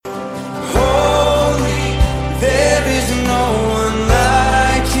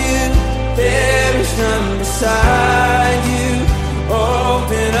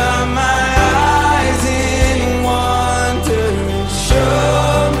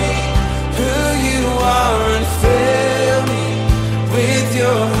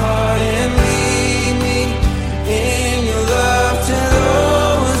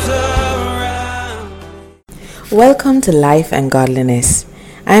Welcome to Life and Godliness.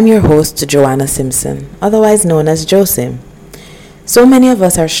 I am your host, Joanna Simpson, otherwise known as Josim. So many of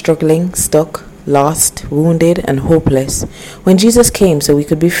us are struggling, stuck, lost, wounded, and hopeless when Jesus came so we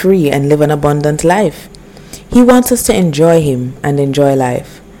could be free and live an abundant life. He wants us to enjoy Him and enjoy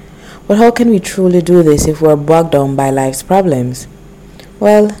life. But how can we truly do this if we're bogged down by life's problems?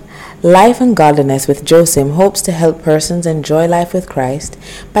 Well, Life and Godliness with Josim hopes to help persons enjoy life with Christ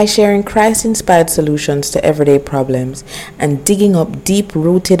by sharing Christ-inspired solutions to everyday problems and digging up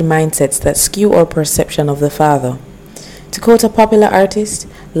deep-rooted mindsets that skew our perception of the Father. To quote a popular artist,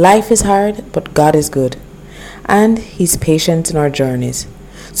 life is hard, but God is good, and He's patient in our journeys.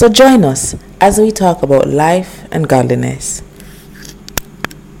 So join us as we talk about life and godliness.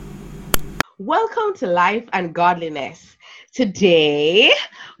 Welcome to Life and Godliness. Today,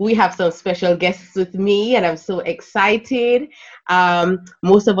 we have some special guests with me, and I'm so excited.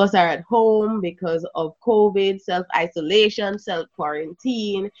 Most of us are at home because of COVID, self isolation, self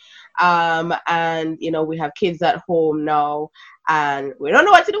quarantine. And, we have kids at home now, and we don't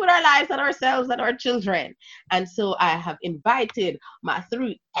know what to do with our lives and ourselves and our children. And so, I have invited my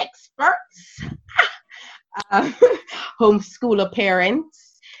three experts, uh, homeschooler parents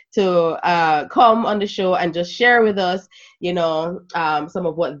to come on the show and just share with us, some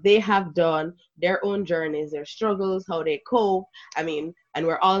of what they have done, their own journeys, their struggles, how they cope. And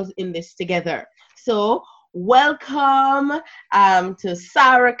we're all in this together. So welcome to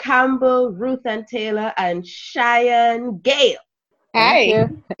Sarah Campbell, Ruth and Taylor, and Cheyenne Gale. Thank Hi,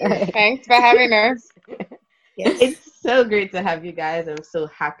 you. thanks for having us. Yes. It's so great to have you guys. I'm so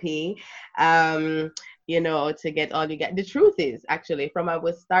happy, to get all you guys. The truth is, actually, from I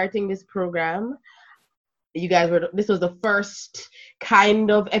was starting this program, this was the first kind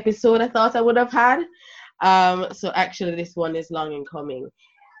of episode I thought I would have had. So actually, this one is long in coming.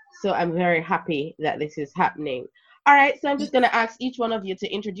 So I'm very happy that this is happening. All right, so I'm just going to ask each one of you to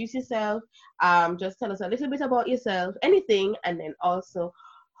introduce yourself. Just tell us a little bit about yourself, anything, and then also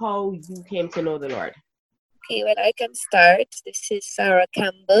how you came to know the Lord. Okay, well, I can start. This is Sarah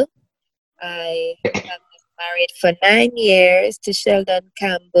Campbell. I have been married for 9 years to Sheldon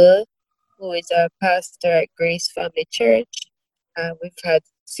Campbell, who is our pastor at Grace Family Church. We've had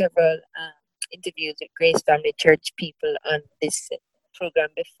several interviews with Grace Family Church people on this program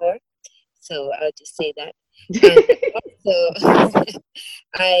before, so I'll just say that. And also,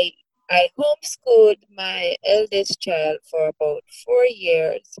 I homeschooled my eldest child for about 4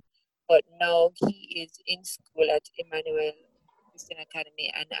 years, but now he is in school at Emmanuel Christian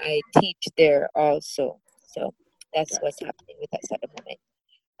Academy, and I teach there also. So that's what's happening with us at the moment.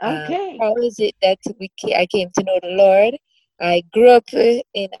 Okay. How is it that I came to know the Lord? I grew up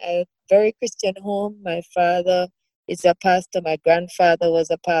in a very Christian home. My father is a pastor. My grandfather was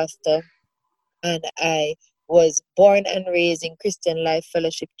a pastor. And I was born and raised in Christian Life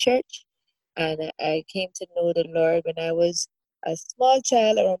Fellowship Church. And I came to know the Lord when I was a small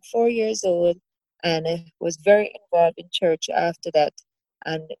child, around 4 years old, and I was very involved in church after that,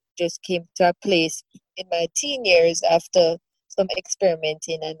 and just came to a place in my teen years after some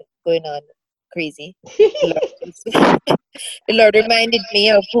experimenting and going on crazy. The Lord reminded me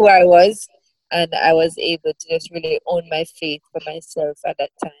of who I was, and I was able to just really own my faith for myself at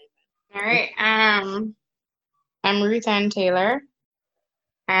that time. All right. I'm Ruth Ann Taylor,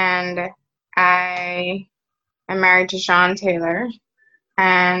 and I am married to Sean Taylor,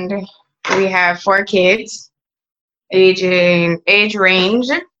 and we have 4 kids, age range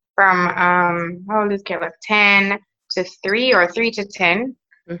from how old is Caleb? 10 to 3 or 3 to 10.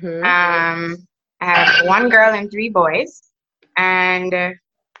 Mm-hmm. I have 1 girl and 3 boys, and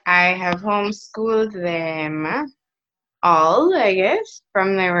I have homeschooled them all, I guess,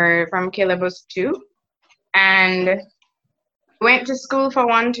 from Caleb was 2, and went to school for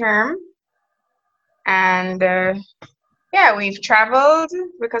 1 term, and we've traveled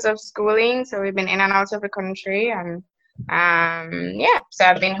because of schooling, so we've been in and out of the country, and so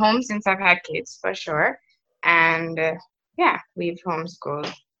I've been home since I've had kids for sure, and we've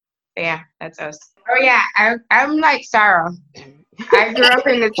homeschooled. Yeah, that's us. Oh yeah, I'm like Sarah. I grew up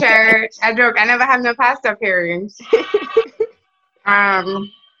in the church. I never had no pastor parents.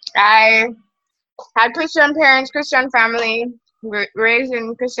 I had Christian parents, Christian family, raised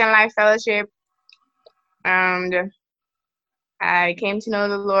in Christian Life Fellowship, and I came to know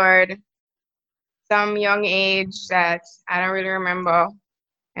the Lord some young age that I don't really remember.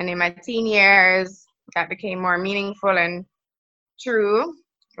 And in my teen years, that became more meaningful and true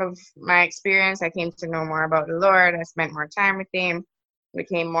of my experience. I came to know more about the Lord. I spent more time with Him,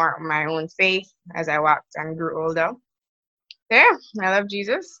 became more of my own faith as I walked and grew older. Yeah, I love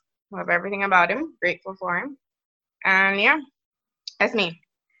Jesus. Love everything about Him. Grateful for Him. And yeah, that's me.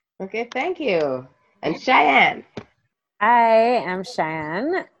 Okay, thank you. And Cheyenne. I am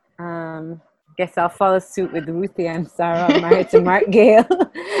Cheyenne. Guess I'll follow suit with Ruthie and Sarah. I'm married to Mark Gale.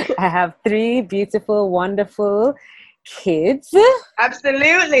 I have 3 beautiful, wonderful kids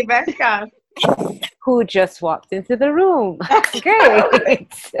Absolutely, best guy. who just walked into the room.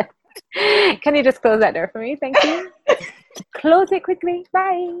 Great. Can you just close that door for me? Thank you. Close it quickly.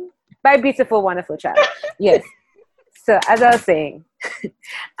 Bye. Bye, beautiful, wonderful child. Yes. So as I was saying,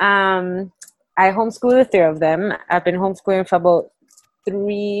 I homeschool the 3 of them. I've been homeschooling for about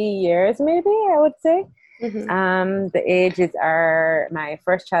 3 years, maybe, I would say. The ages are, my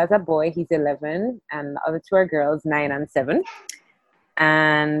first child's a boy, he's 11, and the other 2 are girls, 9 and 7.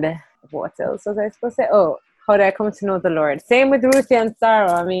 And what else was I supposed to say? Oh, how did I come to know the Lord? Same with Ruthie and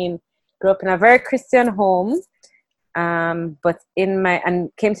Sarah. I mean, grew up in a very Christian home, but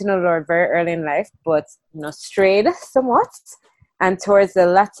and came to know the Lord very early in life, but strayed somewhat. And towards the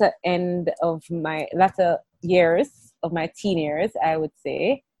latter years of my teen years, I would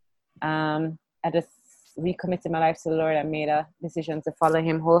say, I just recommitted my life to the Lord and made a decision to follow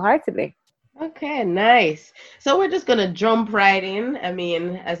Him wholeheartedly. Okay, nice. So we're just gonna jump right in. I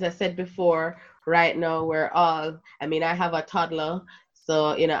mean, as I said before, right now I have a toddler,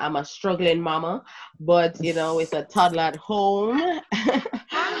 so I'm a struggling mama, but with a toddler at home.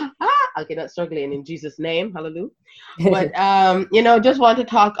 Okay, not struggling in Jesus' name, hallelujah. But just want to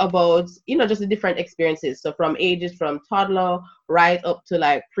talk about just the different experiences. So from ages from toddler right up to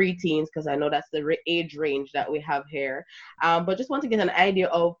like preteens, because I know that's the age range that we have here. But just want to get an idea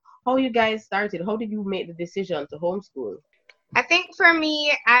of how you guys started. How did you make the decision to homeschool? I think for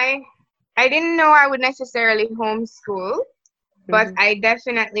me, I didn't know I would necessarily homeschool, but I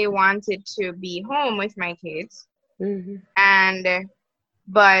definitely wanted to be home with my kids. And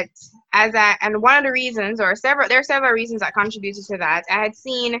but and one of the reasons, there are several reasons that contributed to that. I had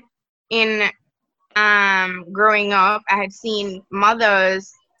seen in growing up, I had seen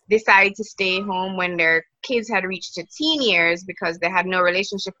mothers decide to stay home when their kids had reached the teen years because they had no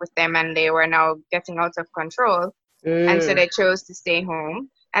relationship with them and they were now getting out of control. And so they chose to stay home.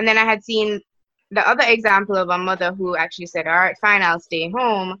 And then I had seen the other example of a mother who actually said, all right, fine, I'll stay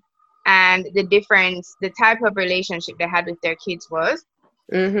home. And the type of relationship they had with their kids was.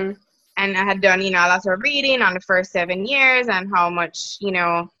 And I had done, a lot of reading on the first 7 years and how much,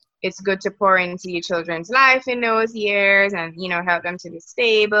 it's good to pour into your children's life in those years and, help them to be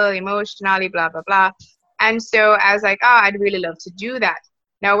stable emotionally, blah, blah, blah. And so I was like, oh, I'd really love to do that.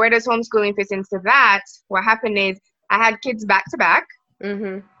 Now, where does homeschooling fit into that? What happened is I had kids back to back.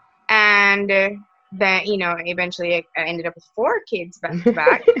 And then, eventually I ended up with 4 kids back to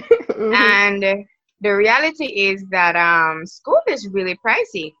back. And the reality is that school is really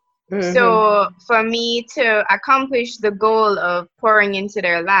pricey. So for me to accomplish the goal of pouring into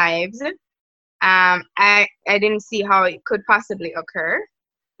their lives, I didn't see how it could possibly occur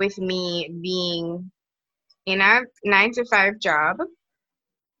with me being in a 9-to-5 job,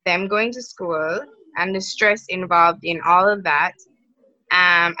 them going to school, and the stress involved in all of that.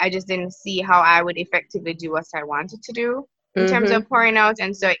 I just didn't see how I would effectively do what I wanted to do in terms of pouring out.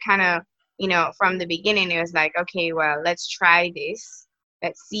 And so it kind of, from the beginning, it was like, okay, well, let's try this.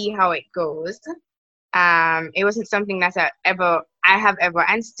 Let's see how it goes. It wasn't something that I have ever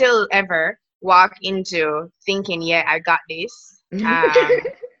and still ever walk into thinking, yeah, I got this.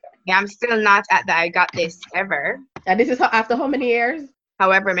 Yeah, I'm still not at the I got this ever. And this is after how many years?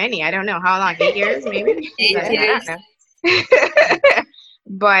 However many, I don't know how long, 8 years maybe. 8 years.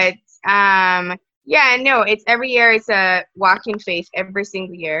 But yeah, no, it's every year. It's a walk in faith every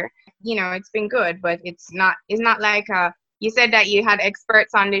single year. It's been good, but it's not like you said that you had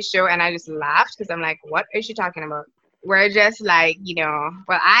experts on this show, and I just laughed because I'm like, what is she talking about? We're just like,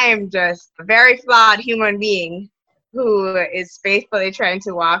 well, I am just a very flawed human being who is faithfully trying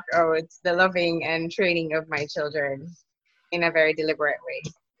to walk out the loving and training of my children in a very deliberate way.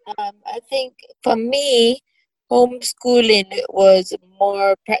 I think for me, homeschooling was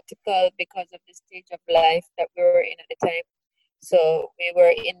more practical because of the stage of life that we were in at the time. So we were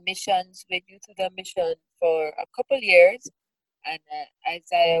in missions with Youth of the Mission for a couple years. And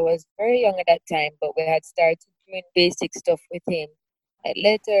Isaiah was very young at that time, but we had started doing basic stuff with him, like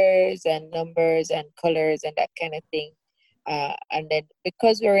letters and numbers and colors and that kind of thing. And then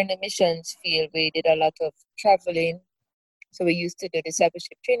because we were in the missions field, we did a lot of traveling. So we used to do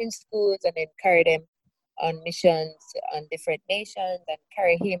discipleship training schools and then carry them on missions on different nations and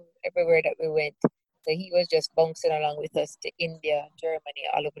carry him everywhere that we went. So he was just bouncing along with us to India, Germany,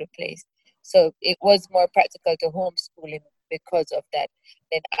 all over the place. So it was more practical to homeschool him because of that.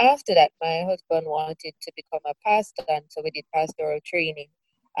 Then after that, my husband wanted to become a pastor, and so we did pastoral training,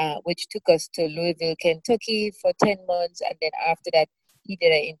 which took us to Louisville, Kentucky for 10 months. And then after that, he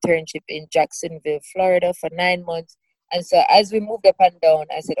did an internship in Jacksonville, Florida for 9 months. And so as we moved up and down,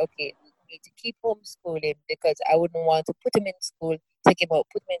 I said, okay, we need to keep homeschooling because I wouldn't want to put him in school, take him out,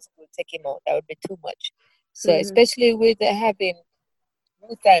 put him in school, take him out. That would be too much. So especially with having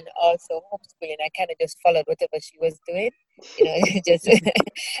Ruth and also homeschooling, I kind of just followed whatever she was doing, just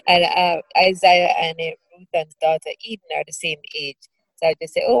and Isaiah and Ruth daughter Eden are the same age. So I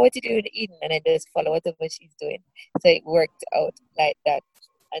just say, oh, what you doing, Eden? And I just follow whatever she's doing. So it worked out like that.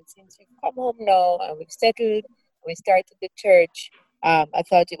 And since we've come home now and we've settled, we started the church, I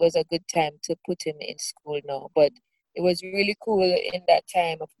thought it was a good time to put him in school now. But it was really cool in that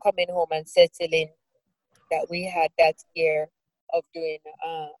time of coming home and settling that we had that year of doing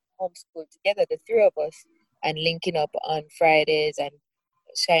homeschool together, the three of us, and linking up on Fridays and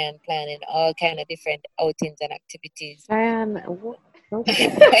Cheyenne planning all kind of different outings and activities. Cheyenne,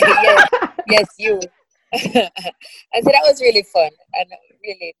 okay. yes, you. And so that was really fun, and I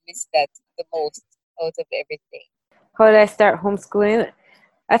really missed that the most out of everything. How did I start homeschooling?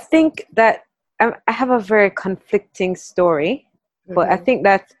 I think that I have a very conflicting story, but I think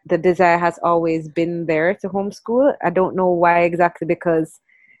that the desire has always been there to homeschool. I don't know why exactly, because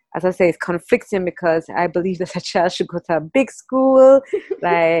as I say, it's conflicting because I believe that a child should go to a big school,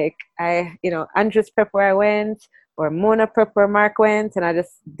 like Andrews Prep where I went, or Mona Prep where Mark went, and I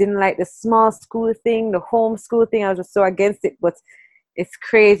just didn't like the small school thing, the homeschool thing. I was just so against it, but it's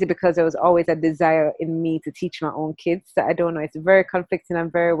crazy because there was always a desire in me to teach my own kids. So I don't know, it's very conflicting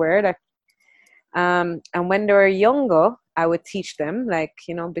and very weird. And when they were younger, I would teach them,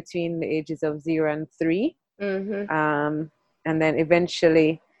 between the ages of 0 and 3. And then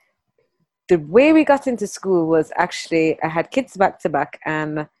eventually, the way we got into school was actually, I had kids back to back,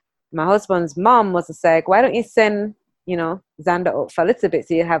 and my husband's mom was just like, why don't you send, Xander out for a little bit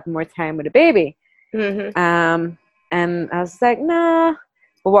so you have more time with the baby? And I was like, nah.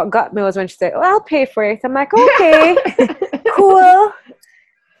 But what got me was when she said, oh, I'll pay for it. I'm like, okay, cool.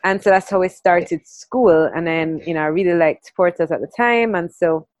 And so that's how we started school. And then, I really liked Porter's at the time. And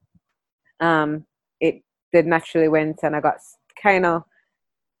so it did naturally went, and I got kind of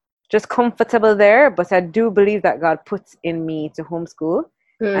just comfortable there. But I do believe that God put in me to homeschool.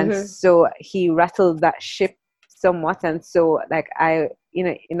 And so he rattled that ship somewhat. And so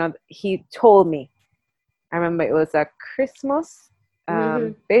he told me, I remember it was a Christmas,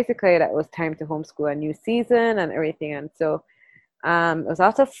 basically that it was time to homeschool, a new season and everything. And so it was a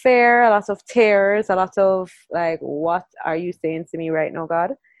lot of fear, a lot of tears, a lot of like, what are you saying to me right now,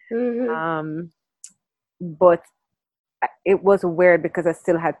 God? But it was weird because I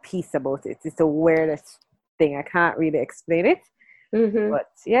still had peace about it. It's the weirdest thing. I can't really explain it. But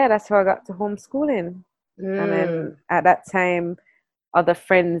yeah, that's how I got to homeschooling. And then at that time, other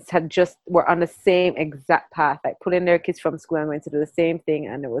friends were on the same exact path, like pulling their kids from school and going to do the same thing.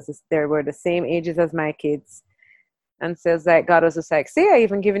 And they were the same ages as my kids. And so it's like, God was just like, see, I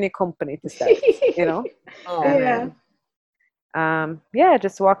even given you company to start,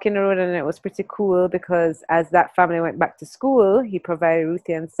 just walking the road. And it was pretty cool because as that family went back to school, he provided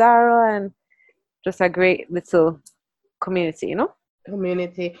Ruthie and Sarah, and just a great little community,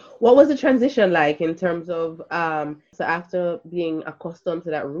 Community. What was the transition like in terms of so after being accustomed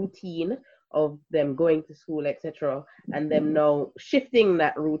to that routine of them going to school, etc., and them now shifting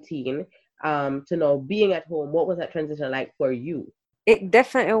that routine to now being at home? What was that transition like for you? It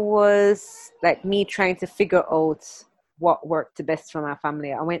definitely was like me trying to figure out what worked the best for my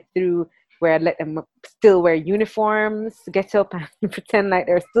family. I went through where I let them still wear uniforms, get up and pretend like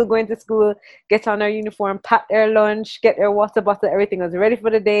they're still going to school, get on their uniform, pack their lunch, get their water bottle, everything was ready for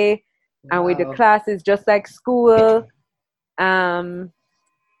the day. Wow. And with the classes just like school. And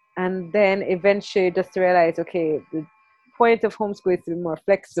then eventually just realize, okay, the point of homeschool is to be more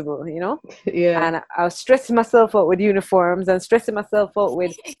flexible, Yeah. And I was stressing myself out with uniforms and stressing myself out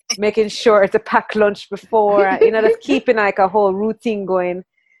with making sure to pack lunch before, just keeping like a whole routine going.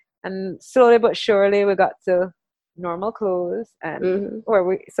 And slowly but surely we got to normal clothes, and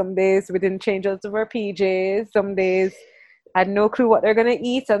some days we didn't change out of our PJs. Some days I had no clue what they're gonna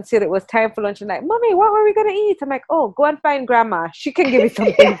eat until it was time for lunch. And like, Mommy, what were we gonna eat? I'm like, oh, go and find Grandma. She can give you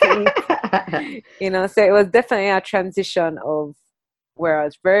something to eat. So it was definitely a transition of where I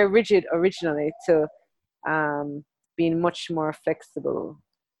was very rigid originally to being much more flexible.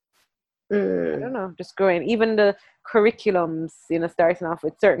 I don't know, just growing. Even the curriculums, starting off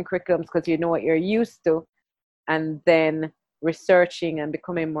with certain curriculums because you know what you're used to, and then researching and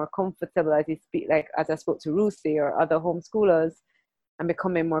becoming more comfortable as you speak, like as I spoke to Ruthie or other homeschoolers, and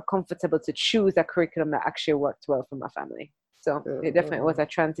becoming more comfortable to choose a curriculum that actually worked well for my family. So it definitely was a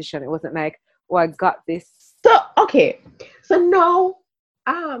transition. It wasn't like, oh, I got this. So, okay. So now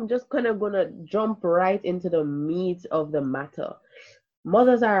I'm just kind of going to jump right into the meat of the matter.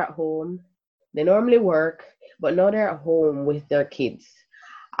 Mothers are at home. They normally work, but now they're at home with their kids.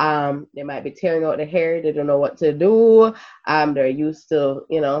 They might be tearing out their hair. They don't know what to do. They're used to,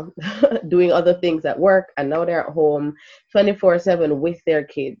 doing other things at work, and now they're at home 24/7 with their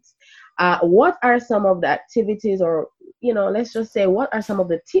kids. What are some of the activities, or let's just say, what are some of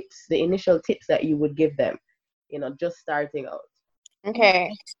the tips, the initial tips that you would give them, just starting out?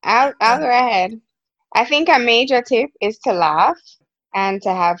 Okay, I'll go ahead. I think a major tip is to laugh and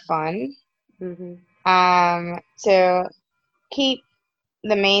to have fun. To keep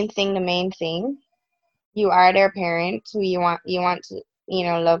the main thing. You are their parent. Who you want to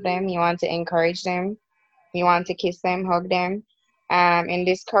love them. You want to encourage them. You want to kiss them, hug them. In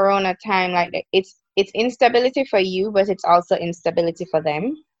this Corona time, like it's instability for you, but it's also instability for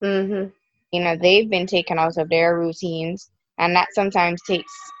them. They've been taken out of their routines, and that sometimes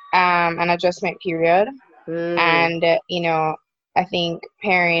takes an adjustment period. And I think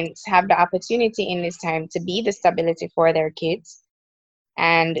parents have the opportunity in this time to be the stability for their kids.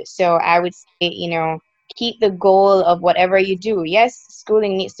 And so I would say, keep the goal of whatever you do. Yes,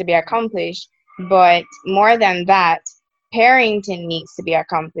 schooling needs to be accomplished, but more than that, parenting needs to be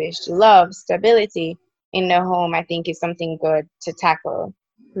accomplished. Love, stability in the home, I think, is something good to tackle.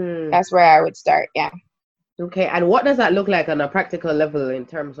 That's where I would start. Yeah. Okay, and what does that look like on a practical level in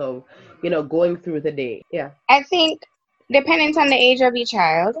terms of, going through the day? Yeah. I think depending on the age of your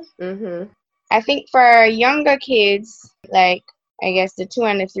child, I think for younger kids, like I guess the 2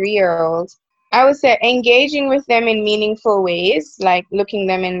 and the 3-year-olds, I would say engaging with them in meaningful ways, like looking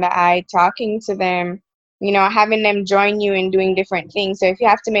them in the eye, talking to them, having them join you in doing different things. So if you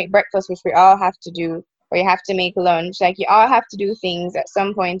have to make breakfast, which we all have to do, or you have to make lunch, like you all have to do things at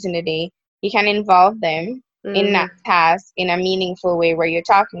some point in the day, you can involve them in that task in a meaningful way where you're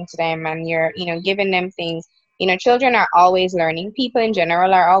talking to them and you're, giving them things. Children are always learning. People in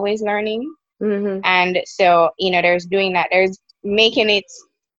general are always learning. And so, there's doing that. There's making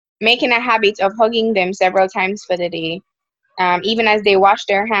a habit of hugging them several times for the day. Even as they wash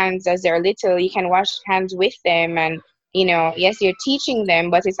their hands as they're little, you can wash hands with them. And, yes, you're teaching them,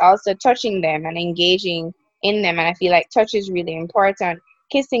 but it's also touching them and engaging in them. And I feel like touch is really important.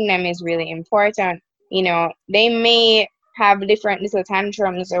 Kissing them is really important. They may have different little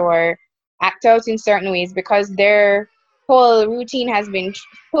tantrums or act out in certain ways because their whole routine has been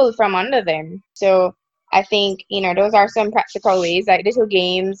pulled from under them. So I think, those are some practical ways, like little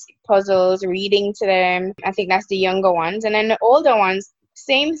games, puzzles, reading to them. I think that's the younger ones. And then the older ones,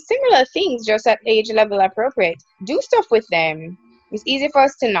 similar things, just at age level appropriate. Do stuff with them. It's easy for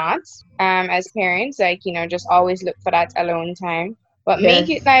us to not, as parents, like, just always look for that alone time. But make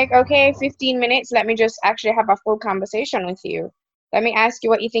it like, okay, 15 minutes, let me just actually have a full conversation with you. Let me ask you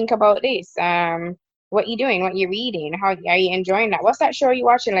what you think about this. What you doing, what you reading, how are you enjoying that? What's that show you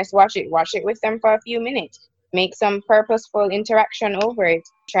watching? Let's watch it with them for a few minutes. Make some purposeful interaction over it.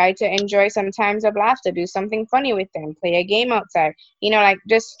 Try to enjoy some times of laughter. Do something funny with them. Play a game outside.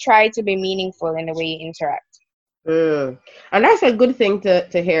 Just try to be meaningful in the way you interact. And that's a good thing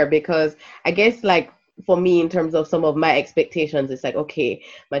to hear, because I guess, like, for me, in terms of some of my expectations, it's like, okay,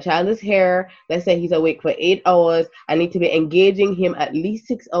 my child is here. Let's say he's awake for 8 hours. I need to be engaging him at least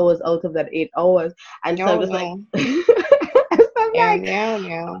 6 hours out of that 8 hours. And so I'm just like,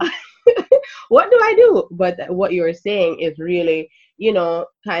 no. What do I do? But what you're saying is really,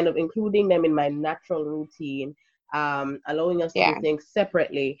 kind of including them in my natural routine, allowing us to do things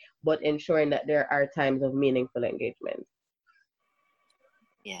separately, but ensuring that there are times of meaningful engagement.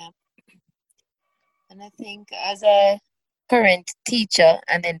 Yeah. And I think as a current teacher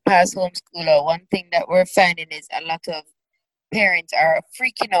and then past homeschooler, one thing that we're finding is a lot of parents are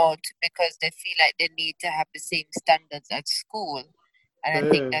freaking out because they feel like they need to have the same standards at school. And I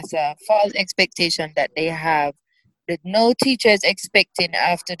think that's a false expectation that they have, that no teacher is expecting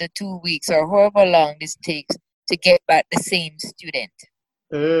after the 2 weeks or however long this takes to get back the same student.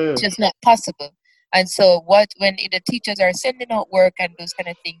 It's just not possible. And so when the teachers are sending out work and those kind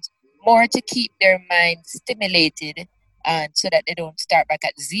of things, more to keep their minds stimulated and so that they don't start back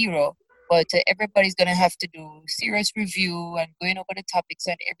at zero. But everybody's going to have to do serious review and going over the topics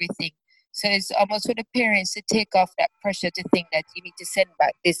and everything. So it's almost for the parents to take off that pressure to think that you need to send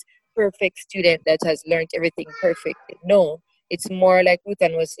back this perfect student that has learned everything perfectly. No, It's more like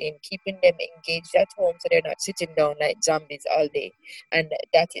Ruthan was saying, keeping them engaged at home so they're not sitting down like zombies all day. And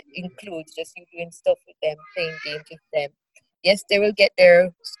that includes just you doing stuff with them, playing games with them. Yes, they will get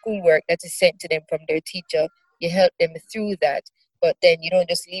their schoolwork that is sent to them from their teacher. You help them through that, but then you don't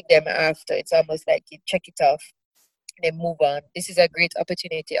just leave them after. It's almost like you check it off and then move on. This is a great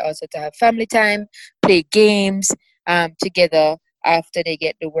opportunity also to have family time, play games together after they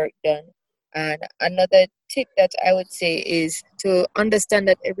get the work done. And another tip that I would say is to understand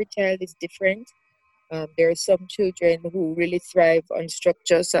that every child is different. There are some children who really thrive on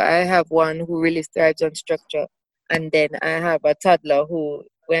structure. So I have one who really thrives on structure. And then I have a toddler who,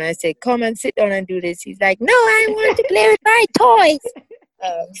 when I say, come and sit down and do this, he's like, no, I want to play with my toys.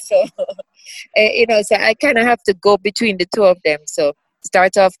 So, so I kind of have to go between the two of them. So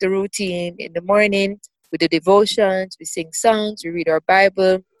start off the routine in the morning with the devotions, we sing songs, we read our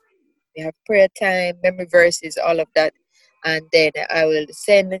Bible, we have prayer time, memory verses, all of that. And then I will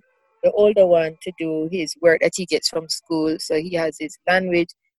send the older one to do his work that he gets from school. So he has his language,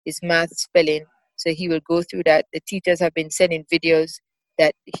 his math, spelling. So he will go through that. The teachers have been sending videos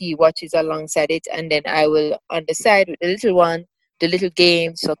that he watches alongside it. And then I will, on the side with the little one, the little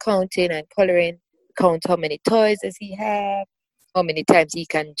games for counting and coloring, count how many toys does he have, how many times he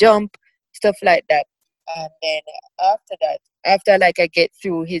can jump, stuff like that. And then after that, after like I get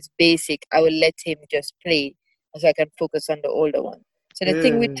through his basic, I will let him just play so I can focus on the older one. So the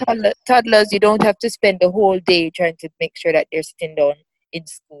thing with toddlers, you don't have to spend the whole day trying to make sure that they're sitting down in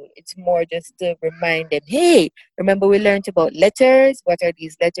school. It's more just to remind them, hey, remember we learned about letters? What are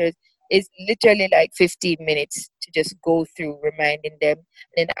these letters? It's literally like 15 minutes to just go through reminding them.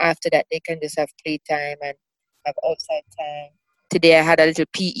 And then after that, they can just have playtime and have outside time. Today I had a little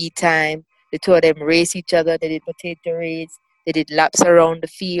PE time. The two of them race each other. They did potato race. They did laps around the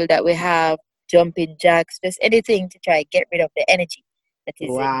field that we have, jumping jacks, just anything to try get rid of the energy that is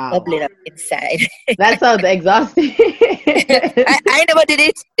bubbling up inside. That sounds exhausting. I never did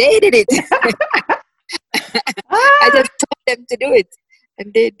it. They did it. I just told them to do it.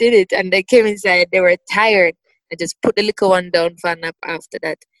 And they did it. And they came inside. They were tired. I just put the little one down for a nap after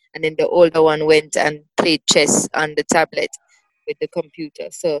that. And then the older one went and played chess on the tablet with the computer.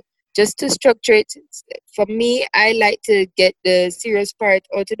 So just to structure it, for me, I like to get the serious part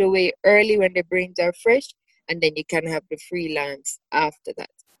out of the way early when the brains are fresh. And then you can have the freelance after that.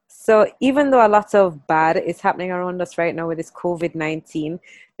 So even though a lot of bad is happening around us right now with this COVID-19,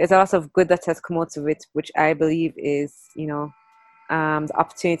 there's a lot of good that has come out of it, which I believe is, the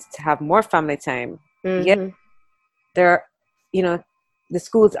opportunity to have more family time. Yet there, the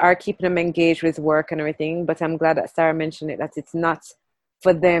schools are keeping them engaged with work and everything, but I'm glad that Sarah mentioned it, that it's not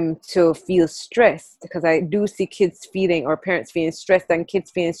for them to feel stressed, because I do see kids feeling, or parents feeling stressed, and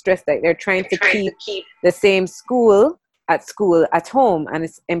kids feeling stressed, like they're trying to keep the same school at home, and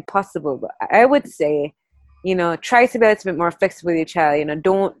it's impossible. But I would say, try to be a little bit more flexible with your child.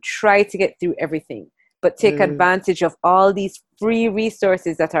 Don't try to get through everything, but take advantage of all these free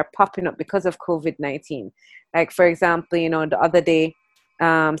resources that are popping up because of COVID-19. Like, for example, the other day,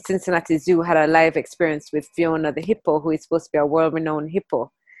 Cincinnati Zoo had a live experience with Fiona the hippo, who is supposed to be a world-renowned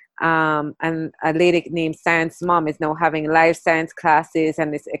hippo. And a lady named Science Mom is now having live science classes,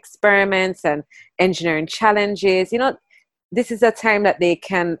 and it's experiments and engineering challenges. This is a time that they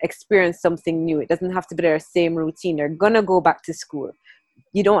can experience something new. It doesn't have to be their same routine. They're gonna go back to school.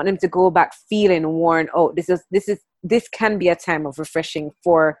 You don't want them to go back feeling worn out. This can be a time of refreshing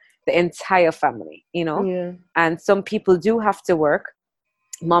for the entire family, Yeah. And some people do have to work.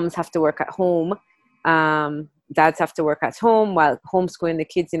 Moms have to work at home. Dads have to work at home while homeschooling the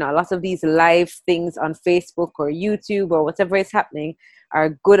kids. A lot of these live things on Facebook or YouTube or whatever is happening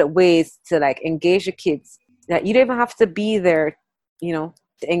are good ways to engage the kids, that you don't even have to be there, to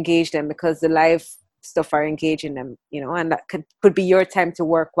engage them, because the live stuff are engaging them, and that could be your time to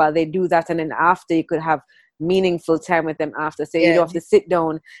work while they do that. And then after, you could have meaningful time with them after. So you don't have to sit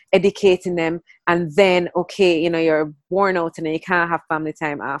down educating them, and then you're worn out, and then you can't have family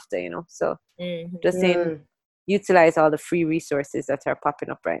time after. So just saying, utilize all the free resources that are popping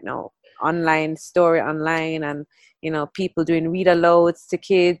up right now, online, story online, and people doing read alouds to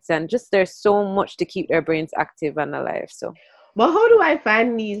kids, and just there's so much to keep their brains active and alive. So well, how do I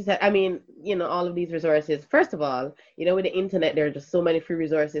find these? All of these resources. First of all, with the internet, there are just so many free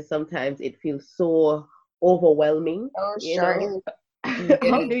resources. Sometimes it feels so overwhelming. Oh, sure.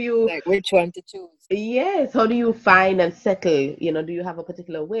 How do you, like, which one to choose? Yes, how do you find and settle? Do you have a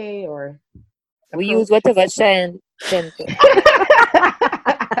particular way or we use whatever Cheyenne sent us.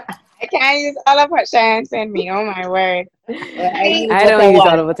 I can't use all of what Cheyenne sent me. Oh my word. I don't use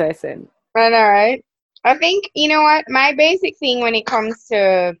all of what I send. I know, right? I think, you know what, my basic thing when it comes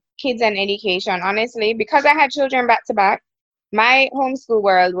to kids and education, honestly, because I had children back to back, my homeschool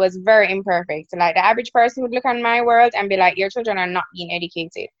world was very imperfect. Like the average person would look on my world and be like, your children are not being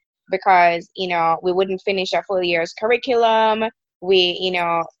educated because, we wouldn't finish a full year's curriculum. We,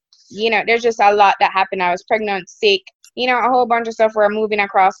 there's just a lot that happened. I was pregnant, sick, a whole bunch of stuff. We're moving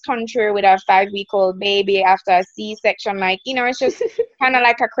across country with a 5-week-old baby after a C-section. Like, it's just kind of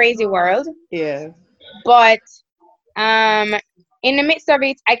like a crazy world. Yeah. But in the midst of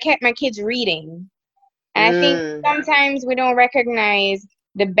it, I kept my kids reading. And I think sometimes we don't recognize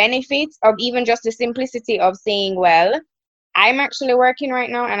the benefits of even just the simplicity of saying, well, I'm actually working right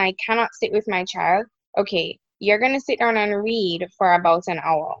now and I cannot sit with my child. Okay, you're going to sit down and read for about an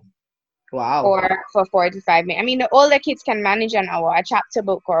hour. Wow. Or for 45 minutes. I mean, the older kids can manage an hour, a chapter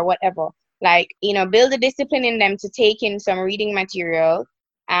book or whatever. Like, build a discipline in them to take in some reading material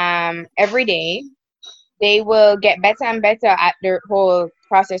every day. They will get better and better at the whole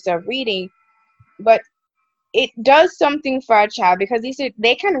process of reading. But it does something for a child because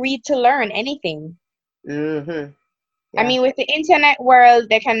they can read to learn anything. Mm-hmm. I mean, with the internet world,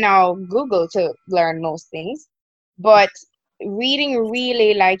 they can now Google to learn most things. But reading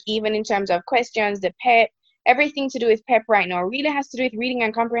really, like, even in terms of questions, the PEP, everything to do with PEP right now really has to do with reading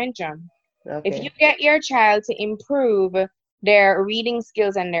and comprehension. Okay. If you get your child to improve their reading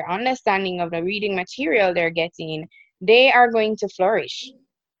skills and their understanding of the reading material they're getting, they are going to flourish.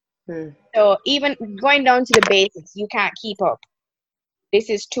 So even going down to the basics, you can't keep up. This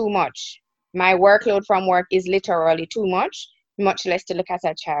is too much. My workload from work is literally too much less to look at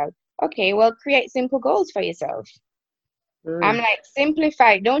a child. Okay, well, create simple goals for yourself. I'm like,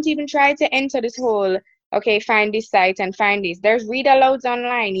 simplify. Don't even try to enter this whole, okay, find this site and find this. There's read alouds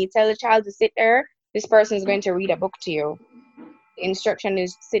online. You tell the child to sit there. This person is going to read a book to you. The instruction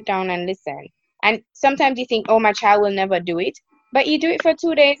is sit down and listen. And sometimes you think, oh, my child will never do it. But you do it for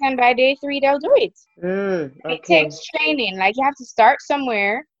 2 days, and by day 3, they'll do it. Okay. It takes training. Like, you have to start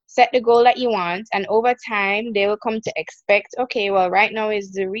somewhere, set the goal that you want, and over time, they will come to expect, okay, well, right now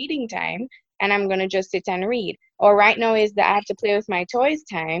is the reading time, and I'm going to just sit and read. Or right now is I have to play with my toys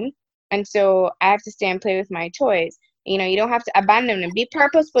time, and so I have to stay and play with my toys. You don't have to abandon them. Be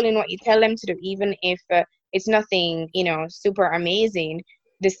purposeful in what you tell them to do, even if it's nothing, super amazing.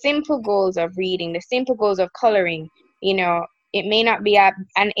 The simple goals of reading, the simple goals of coloring, it may not be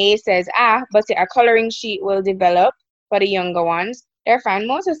an A says but a coloring sheet will develop for the younger ones their fine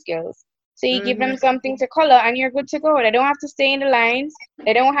motor skills. So you give them something to color and you're good to go. They don't have to stay in the lines.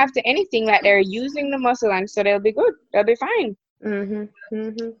 They don't have to anything. Like, they're using the muscle, and so they'll be good. They'll be fine. So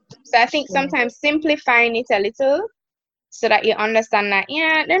I think sometimes simplifying it a little so that you understand that,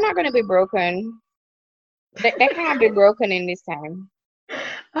 yeah, they're not going to be broken. They can't be broken in this time.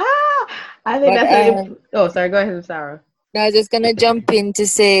 I think that's really... Oh, sorry. Go ahead, Sarah. Now, I was just going to jump in to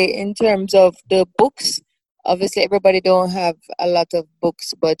say, in terms of the books, obviously everybody don't have a lot of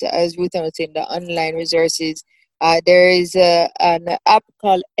books, but as Ruth was saying, the online resources, there is an app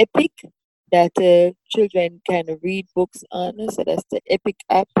called Epic that children can read books on. So that's the Epic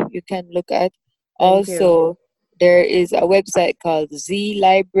app you can look at. Also, there is a website called Z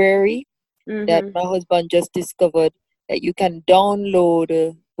Library that my husband just discovered, that you can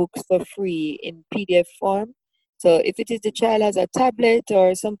download books for free in PDF form. So if it is the child has a tablet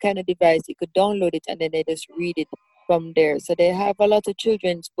or some kind of device, you could download it and then they just read it from there. So they have a lot of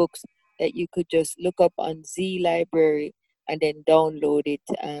children's books that you could just look up on Z Library and then download it,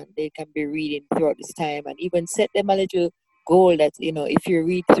 and they can be reading throughout this time, and even set them a little goal that, if you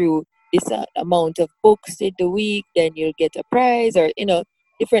read through this amount of books in the week, then you'll get a prize, or,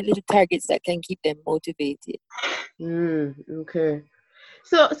 different little targets that can keep them motivated. Okay.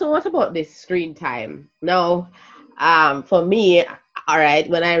 So what about this screen time? Now, for me, all right,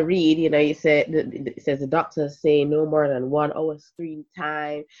 when I read, you said it says the doctors say no more than 1 hour screen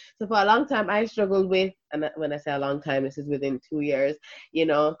time. So for a long time, I struggled with, and when I say a long time, this is within 2 years.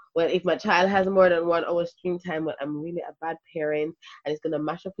 Well, if my child has more than 1 hour screen time, well, I'm really a bad parent, and it's gonna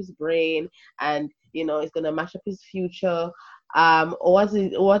mash up his brain, and it's gonna mash up his future.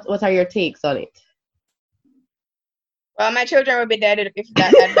 What are your takes on it? Well, my children would be dead if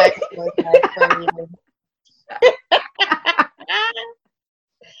that advice was from me.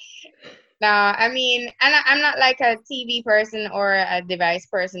 No, I mean, I'm not like a TV person or a device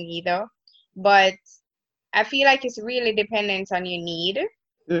person either, but I feel like it's really dependent on your need.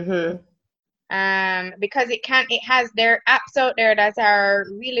 Because there are apps out there that are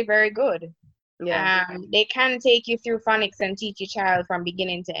really very good. Yeah. They can take you through phonics and teach your child from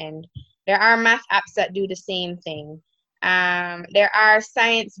beginning to end. There are math apps that do the same thing. There are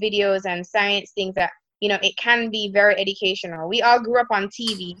science videos and science things that it can be very educational. We all grew up on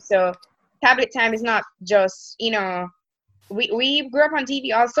TV, so tablet time is not just, we grew up on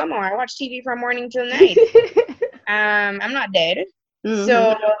TV all summer. I watch TV from morning till night. I'm not dead.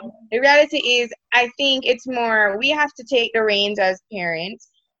 So the reality is, I think it's more, we have to take the reins as parents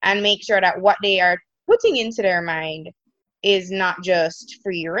and make sure that what they are putting into their mind is not just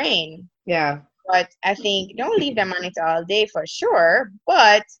free reign. Yeah. But I think don't leave them on it all day for sure,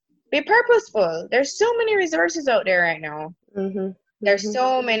 but be purposeful. There's so many resources out there right now. There's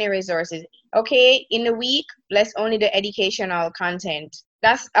so many resources. Okay, in the week, bless only the educational content.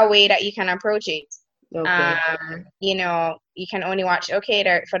 That's a way that you can approach it. Okay. You can only watch, okay,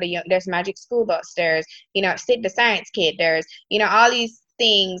 there's Magic School Bus, there's, Sid the Science Kid, there's, all these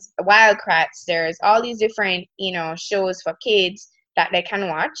things, Wildcrats, there's all these different, shows for kids that they can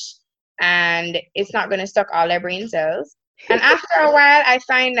watch, and it's not going to suck all their brain cells. And after a while, I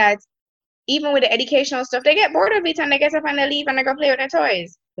find that even with the educational stuff, they get bored of it and they get up and they leave and they go play with their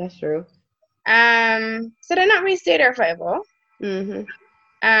toys. That's true. So they're not really stay there forever. So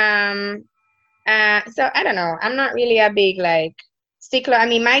I don't know. I'm not really a big stickler. I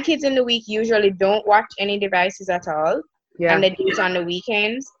mean, my kids in the week usually don't watch any devices at all. Yeah. And they do it on the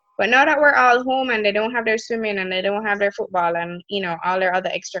weekends. But now that we're all home and they don't have their swimming and they don't have their football and, all their other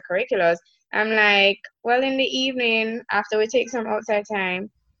extracurriculars, I'm like, well, in the evening, after we take some outside time,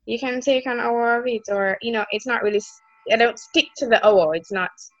 you can take an hour of it, or, it's not really, I don't stick to the hour. It's not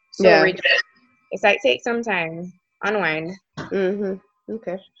so rigid. It's like, take some time, unwind.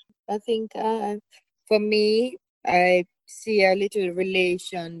 Okay. I think for me, I see a little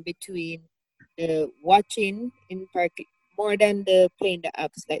relation between the watching in part more than the playing the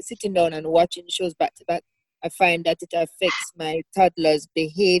apps, like sitting down and watching shows back to back. I find that it affects my toddler's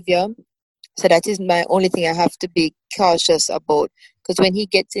behavior. So that is my only thing I have to be cautious about. Because when he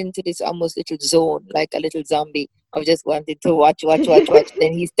gets into this almost little zone, like a little zombie, of just wanting to watch,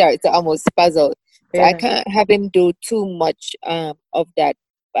 then he starts to almost spaz out. So I can't have him do too much of that.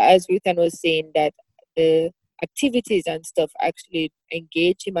 But as Ruthan was saying, that the activities and stuff actually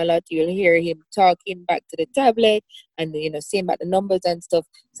engage him a lot. You'll hear him talking back to the tablet and, saying about the numbers and stuff.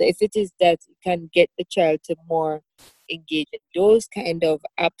 So if it is that you can get the child to more engage in those kind of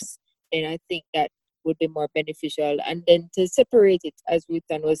apps, then I think that would be more beneficial. And then to separate it, as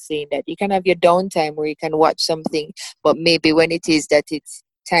Ruthan was saying, that you can have your downtime where you can watch something, but maybe when it is that it's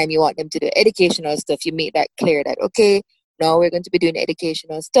time you want them to do educational stuff, you make that clear that, okay, now we're going to be doing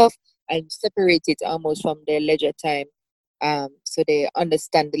educational stuff, and separate it almost from their leisure time, so they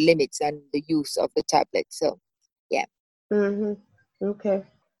understand the limits and the use of the tablet. So, yeah. Okay.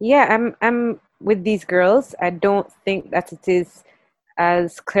 Yeah, I'm with these girls. I don't think that it is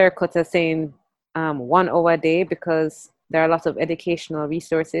as clear cut as saying 1 hour a day, because there are a lot of educational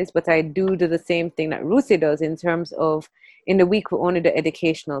resources. But I do the same thing that Ruthie does in terms of in the week we only do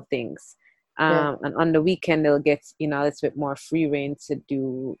educational things. And on the weekend they'll get a little bit more free reign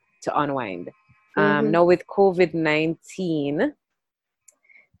to unwind. Now with COVID-19,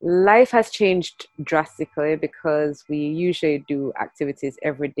 life has changed drastically, because we usually do activities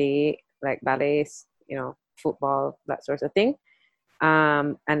every day, like ballets, football, that sort of thing.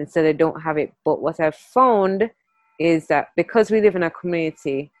 And instead they don't have it. But what I've found is that because we live in a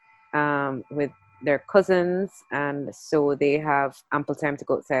community with their cousins, and so they have ample time to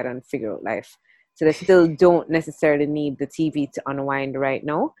go outside and figure out life. So they still don't necessarily need the TV to unwind right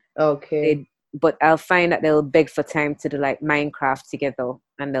now. Okay. But I'll find that they'll beg for time to do like Minecraft together,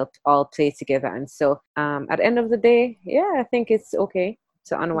 and they'll all play together. And so at the end of the day, yeah, I think it's okay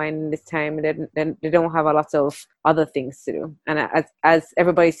to unwind in this time. They don't have a lot of other things to do. And as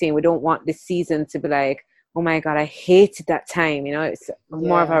everybody's saying, we don't want this season to be like, oh my God, I hated that time. It's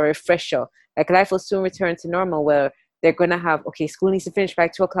more of a refresher. Like life will soon return to normal, where they're going to have, okay, school needs to finish by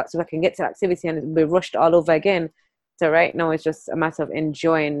 2:00 so I can get to activity, and it'll be rushed all over again. So right now it's just a matter of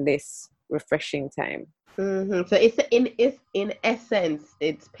enjoying this refreshing time. So it's in essence,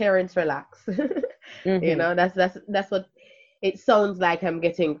 it's parents relax. That's what it sounds like I'm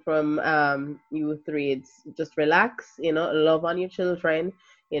getting from you three. It's just relax, love on your children,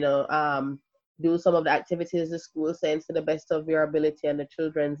 do some of the activities the school sends to the best of your ability and the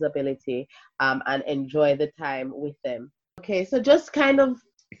children's ability, and enjoy the time with them. Okay, so just kind of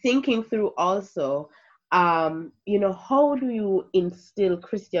thinking through also, how do you instill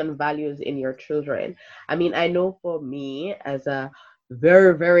Christian values in your children? I mean, I know for me as a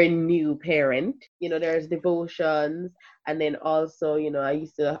very, very new parent, there's devotions, and then also, I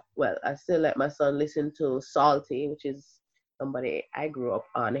still let my son listen to Salty, which is somebody I grew up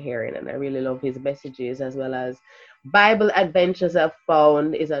on hearing, and I really love his messages, as well as Bible Adventures I've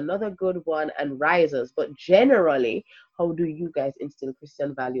found is another good one, and Risers. But generally, how do you guys instill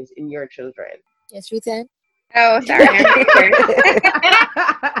Christian values in your children? Yes, Ruthann? Oh, sorry,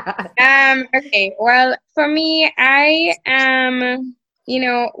 I'm okay. Well, for me,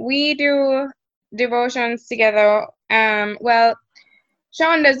 we do devotions together. Well,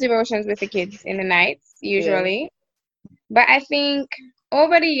 Sean does devotions with the kids in the nights usually, but I think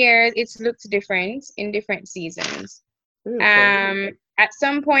over the years it's looked different in different seasons. At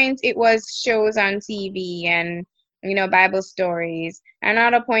some point it was shows on TV and Bible stories. And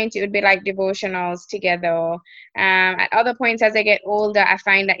at other points it would be like devotionals together. At other points as I get older, I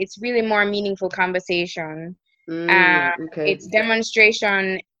find that it's really more meaningful conversation. It's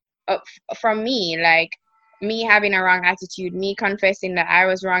demonstration from me, like me having a wrong attitude, me confessing that I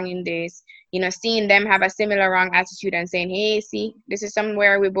was wrong in this, seeing them have a similar wrong attitude and saying, hey, see, this is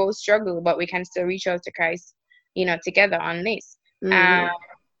somewhere we both struggle, but we can still reach out to Christ, together on this.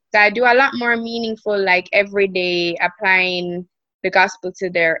 So I do a lot more meaningful, like every day, applying the gospel to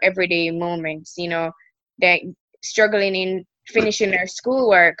their everyday moments. They're struggling in finishing their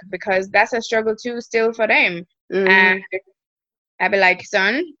schoolwork because that's a struggle too still for them. And I'd be like,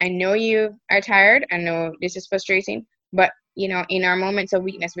 son, I know you are tired. I know this is frustrating, but in our moments of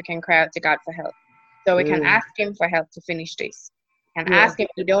weakness, we can cry out to God for help. So we can ask him for help to finish this. And ask him,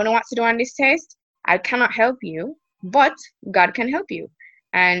 you don't know what to do on this test. I cannot help you, but God can help you.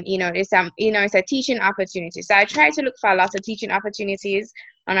 And it's a teaching opportunity. So I try to look for a lot of teaching opportunities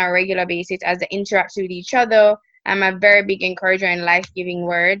on a regular basis as they interact with each other. I'm a very big encourager in life-giving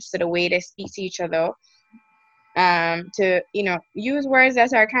words, so the way they speak to each other. To use words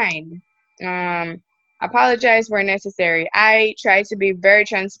that are kind. Apologize where necessary. I try to be very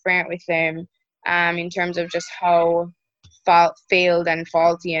transparent with them in terms of just how failed and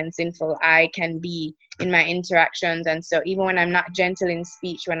faulty and sinful I can be in my interactions. And so even when I'm not gentle in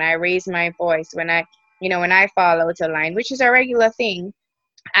speech, when I raise my voice, when I fall out of line, which is a regular thing,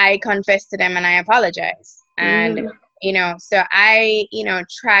 I confess to them and I apologize. And so I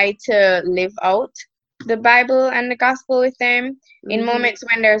try to live out the Bible and the gospel with them in moments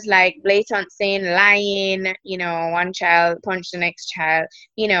when there's like blatant sin, lying, one child punched the next child,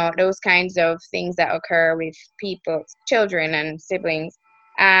 those kinds of things that occur with children and siblings.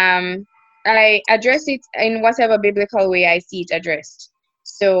 I address it in whatever biblical way I see it addressed.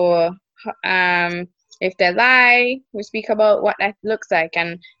 So if they lie, we speak about what that looks like,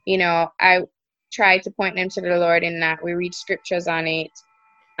 and I try to point them to the Lord in that. We read scriptures on it,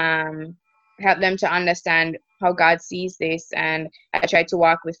 help them to understand how God sees this, and I try to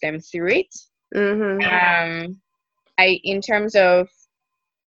walk with them through it. In terms of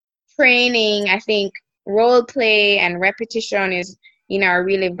training, I think role play and repetition is a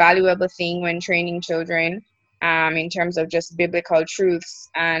really valuable thing when training children, in terms of just biblical truths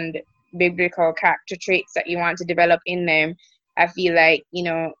and biblical character traits that you want to develop in them. I feel like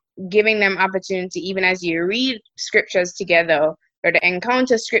giving them opportunity, even as you read scriptures together, or to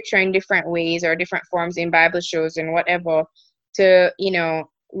encounter scripture in different ways or different forms in Bible shows and whatever, to,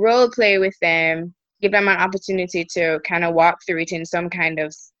 role play with them, give them an opportunity to kind of walk through it in some kind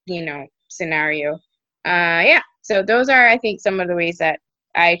of, scenario. So those are, I think, some of the ways that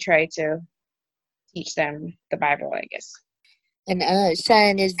I try to teach them the Bible, I guess. And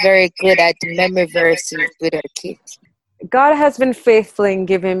Cheyenne is very good at memory verses with her kids. God has been faithful in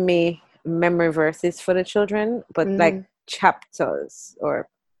giving me memory verses for the children, but like chapters, or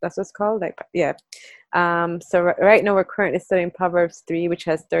that's what's called, so right now we're currently studying Proverbs 3, which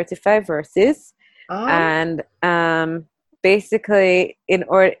has 35 verses. And basically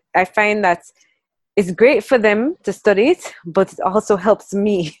I find that it's great for them to study it, but it also helps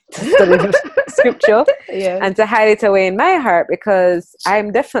me to study the scripture and to hide it away in my heart, because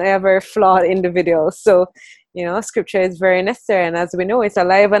I'm definitely a very flawed individual. So scripture is very necessary, and as we know, it's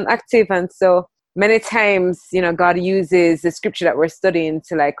alive and active. And so many times, God uses the scripture that we're studying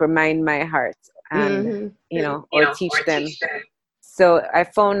to like remind my heart and, or teach them. So I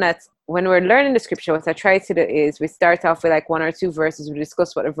found that when we're learning the scripture, what I try to do is we start off with like 1 or 2 verses. We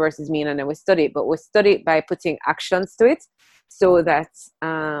discuss what the verses mean, and then we study it. But we study it by putting actions to it, so that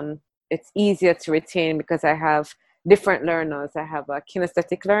it's easier to retain, because I have different learners. I have a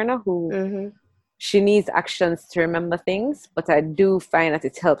kinesthetic learner who she needs actions to remember things, but I do find that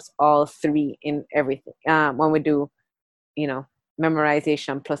it helps all three in everything when we do,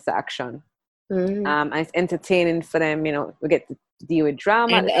 memorization plus the action. And it's entertaining for them. We get to deal with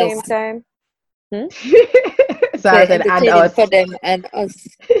drama And at the same time. So I said, and entertaining for them and us.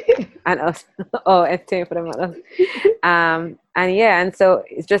 and us. Oh, it's time for them and us. And yeah, and so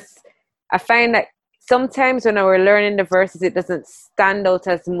it's just, I find that sometimes when we're learning the verses, it doesn't stand out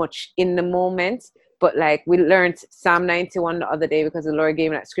as much in the moment. But like we learned Psalm 91 the other day because the Lord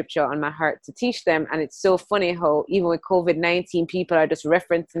gave me that scripture on my heart to teach them. And it's so funny how even with COVID-19, people are just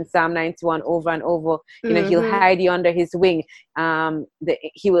referencing Psalm 91 over and over. You know, he'll hide you under his wing.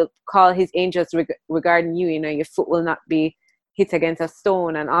 He will call his angels regarding you. You know, your foot will not be hit against a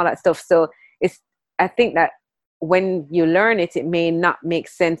stone and all that stuff. So I think that when you learn it, it may not make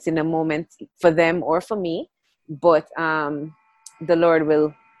sense in a moment for them or for me, but the Lord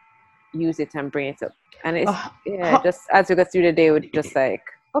will use it and bring it up. And it's just as we go through the day, we're just like,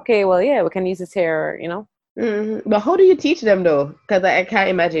 okay, well, yeah, we can use this here, you know. But how do you teach them though? Because I can't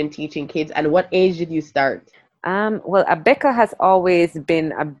imagine teaching kids. And what age did you start? Well, Abeka has always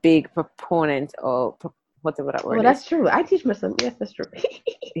been a big proponent of whatever that word is. Oh, that's true. I teach my son. Yes, that's true.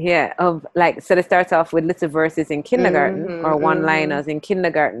 Yeah, of like, so they start off with little verses in kindergarten or one-liners in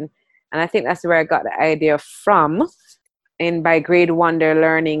kindergarten. And I think that's where I got the idea from. And by grade 1, they're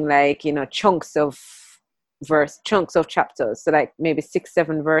learning like, you know, chunks of chapters. So like maybe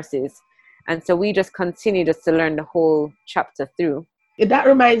 6-7 verses. And so we just continue just to learn the whole chapter through. That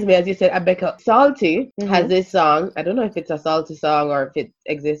reminds me, as you said, Abeka, Salty has this song. I don't know if it's a Salty song or if it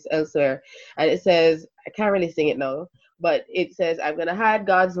exists elsewhere. And it says, I can't really sing it now, but it says, I'm going to hide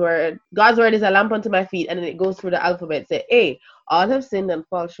God's word. God's word is a lamp unto my feet. And then it goes through the alphabet. Say, A, all have sinned and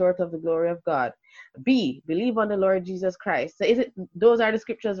fall short of the glory of God. B, believe on the Lord Jesus Christ. So those are the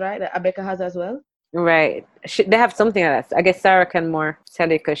scriptures, right, that Abeka has as well? Right. They have something like that. I guess Sarah can more tell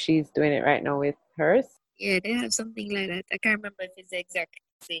it because she's doing it right now with hers. Yeah, they have something like that. I can't remember if it's the exact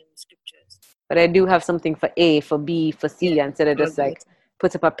same scriptures. But I do have something for A, for B, for C, and so they just like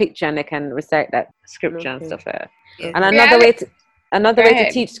put up a picture and they can recite that scripture and stuff like that. Yeah. And another way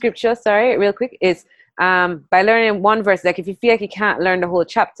to teach scripture, real quick, is by learning one verse. Like if you feel like you can't learn the whole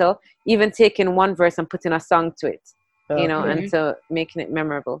chapter, even taking one verse and putting a song to it, you know, and so making it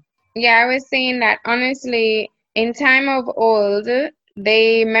memorable. Yeah, I was saying that honestly, in time of old,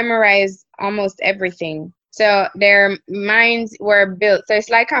 they memorized almost everything. So their minds were built. So it's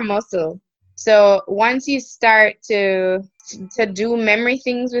like a muscle. So once you start to do memory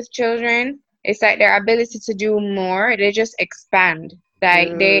things with children, it's like their ability to do more, they just expand.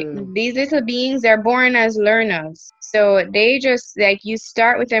 Like these little beings, they're born as learners. So they just like, you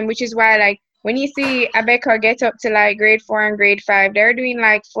start with them, which is why like when you see Abeka get up to like grade 4 and grade 5, they're doing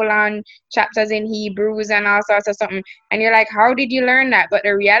like full on chapters in Hebrews and all sorts of something. And you're like, how did you learn that? But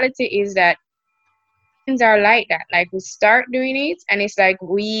the reality is that things are like that. Like we start doing it and it's like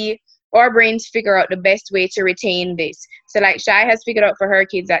our brains figure out the best way to retain this. So like Shai has figured out for her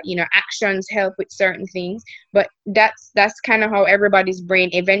kids that, you know, actions help with certain things, but that's kind of how everybody's brain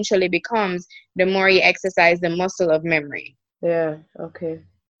eventually becomes the more you exercise the muscle of memory. Yeah, okay.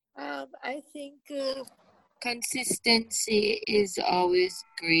 I think consistency is always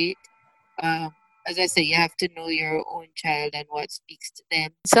great. As I say, you have to know your own child and what speaks to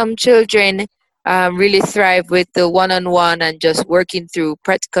them. Some children really thrive with the one-on-one and just working through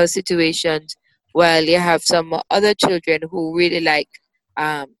practical situations, while you have some other children who really like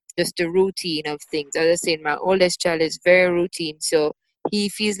just the routine of things. As I said, my oldest child is very routine, so he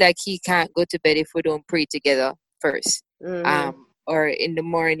feels like he can't go to bed if we don't pray together first. Or in the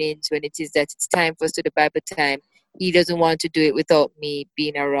mornings when it is that it's time for us to the Bible time, he doesn't want to do it without me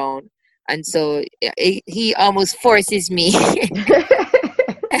being around. And so he almost forces me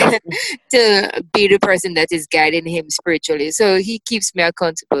to be the person that is guiding him spiritually. So he keeps me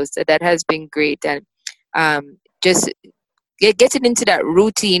accountable. So that has been great. And just getting into that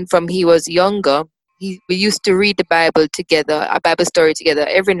routine from he was younger. We used to read the Bible together, a Bible story together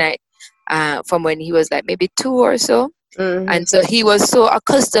every night from when he was like maybe 2 or so. And so he was so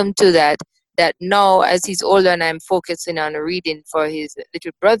accustomed to that now as he's older and I'm focusing on reading for his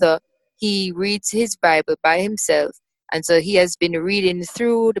little brother, he reads his Bible by himself. And so he has been reading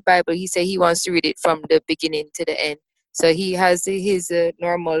through the Bible. He said he wants to read it from the beginning to the end. So he has his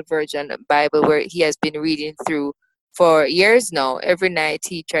normal version of Bible where he has been reading through for years now. Every night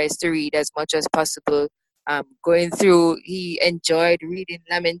he tries to read as much as possible. Going through, he enjoyed reading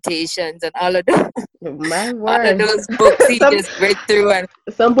Lamentations and all of those. My word. All of those books he just read through, and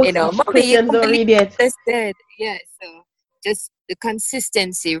some books, you know, Christians don't read yet. Dead. Yeah, so just the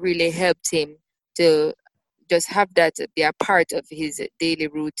consistency really helped him to just have that be a part of his daily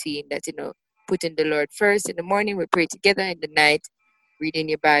routine. That, you know, putting the Lord first in the morning, we pray together. In the night, reading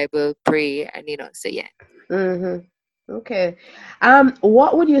your Bible, pray, and you know, so yeah. Okay.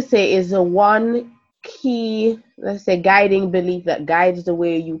 What would you say is the one key, let's say, guiding belief that guides the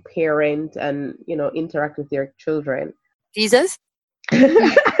way you parent and, interact with your children? Jesus?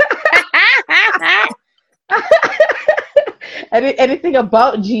 Anything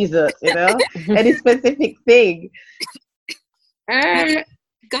about Jesus, any specific thing?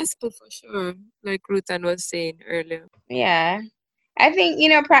 Gospel for sure, like Rutan was saying earlier. Yeah. I think,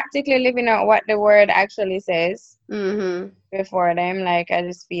 practically living out what the word actually says before them. Like, I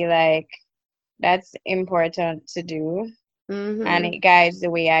just feel like that's important to do. And it guides the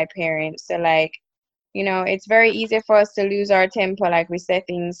way I parent. So, like, it's very easy for us to lose our temper. Like, we say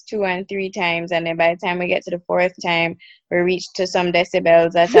things 2 and 3 times, and then by the time we get to the 4th time, we reach to some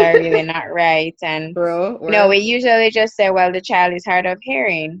decibels that are really not right. And, we usually just say, well, the child is hard of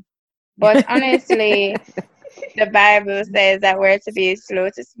hearing. But honestly, the Bible says that we're to be slow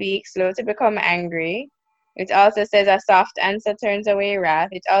to speak, slow to become angry. It also says a soft answer turns away wrath.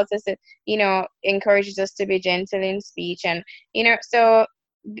 It also says, encourages us to be gentle in speech. And, so,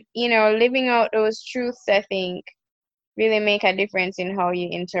 living out those truths, I think, really make a difference in how you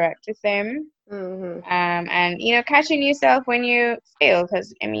interact with them. And, catching yourself when you fail,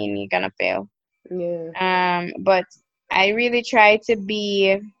 because, you're going to fail. Yeah. But I really try to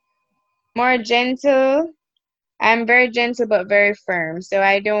be more gentle. I'm very gentle but very firm. So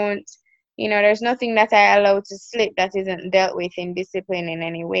I don't, there's nothing that I allow to slip that isn't dealt with in discipline in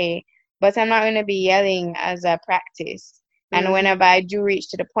any way. But I'm not going to be yelling as a practice. And whenever I do reach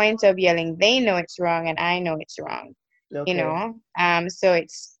to the point of yelling, they know it's wrong and I know it's wrong. Okay. So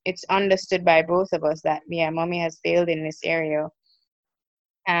it's understood by both of us that, yeah, mommy has failed in this area.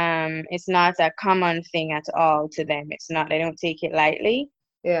 It's not a common thing at all to them. It's not, they don't take it lightly.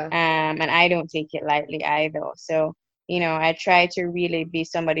 Yeah. And I don't take it lightly either. So, I try to really be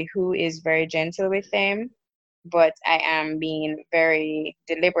somebody who is very gentle with them, but I am being very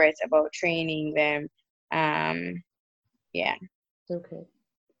deliberate about training them. Yeah. Okay.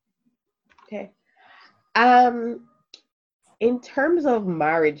 In terms of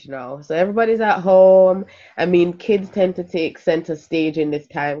marriage now, so everybody's at home. Kids tend to take center stage in this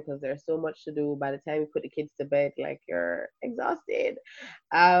time because there's so much to do. By the time you put the kids to bed, like, you're exhausted.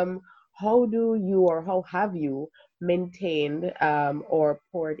 How do you, or how have you maintained or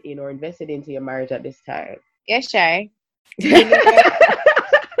poured in or invested into your marriage at this time? Yes, Shy. Same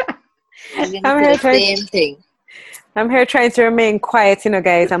thing. I'm here trying to remain quiet,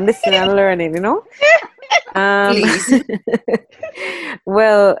 guys. I'm listening and learning, Please.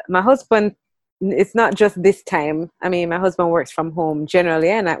 Well, my husband, it's not just this time. My husband works from home generally,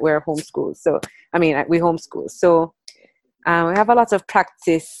 and we're homeschooled. So, we homeschool. So, we have a lot of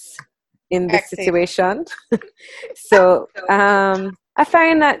practice in this situation. So, I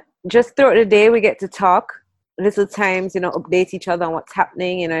find that just throughout the day, we get to talk little times, update each other on what's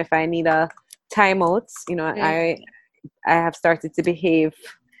happening. If I need a timeout, I have started to behave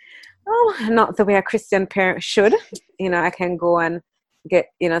not the way a Christian parent should. I can go and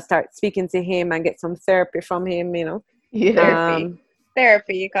get, start speaking to him and get some therapy from him,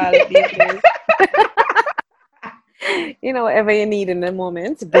 Therapy, you call it these days. Whatever you need in the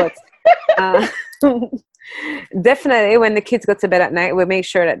moment. But definitely when the kids go to bed at night, we make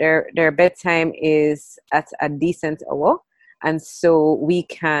sure that their bedtime is at a decent hour. And so we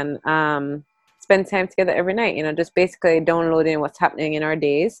can spend time together every night, just basically downloading what's happening in our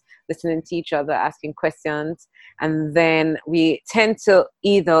days, listening to each other, asking questions. And then we tend to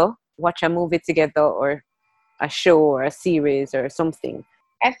either watch a movie together or a show or a series or something.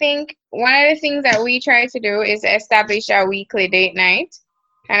 I think one of the things that we try to do is establish our weekly date night.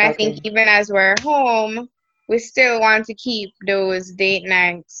 And I think even as we're home, we still want to keep those date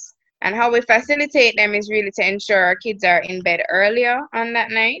nights. And how we facilitate them is really to ensure our kids are in bed earlier on that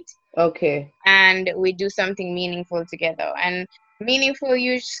night. Okay. And we do something meaningful together. And meaningful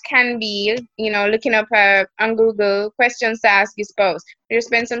use can be, looking up on Google questions to ask your spouse. Just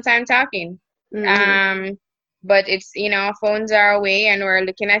spend some time talking. But it's, phones are away and we're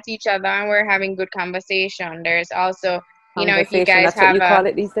looking at each other and we're having good conversation. There's also, if you guys that's what you call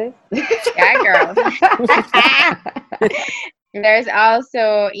it these days? Yeah, girl. There's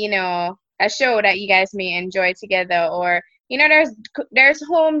also, a show that you guys may enjoy together, or, there's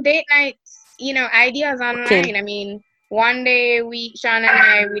home date nights, ideas online. Okay. One day Sean and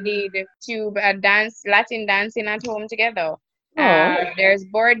I, we did Latin dancing at home together. There's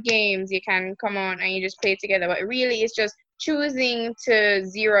board games you can come on and you just play together, but really it's just choosing to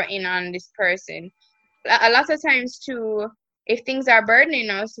zero in on this person. A lot of times too, if things are burdening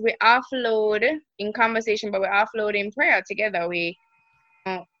us, we offload in conversation, but we offload in prayer together. We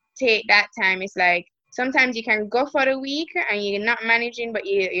take that time. It's like sometimes you can go for the week and you're not managing, but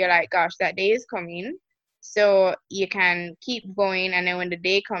you're like, gosh, that day is coming. So you can keep going. And then when the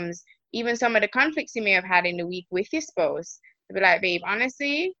day comes, even some of the conflicts you may have had in the week with your spouse, to be like, babe,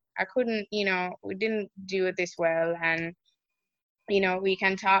 honestly, I couldn't, we didn't do this well. And, we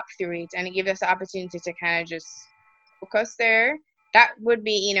can talk through it, and it gives us the opportunity to kind of just focus there. That would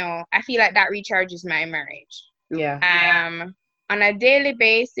be, I feel like that recharges my marriage. Yeah. On a daily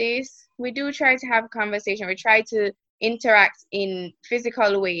basis, we do try to have conversation. We try to interact in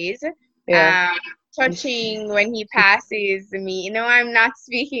physical ways. Yeah. Touching when he passes me. I'm not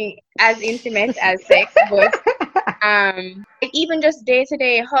speaking as intimate as sex, but like even just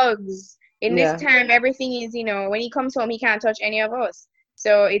day-to-day hugs. In this time, everything is, when he comes home, he can't touch any of us.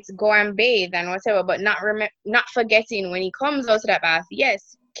 So it's go and bathe and whatever, but not forgetting when he comes out to that bath.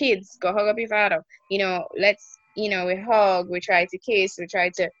 Yes, kids, go hug up your father. Let's, we hug, we try to kiss, we try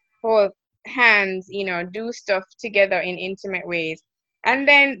to hold hands, do stuff together in intimate ways. And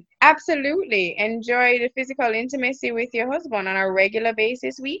then absolutely enjoy the physical intimacy with your husband on a regular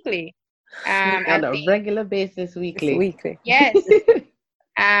basis, weekly. On a regular basis, weekly. Weekly. Yes.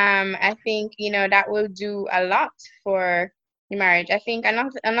 I think, that will do a lot for the marriage. I think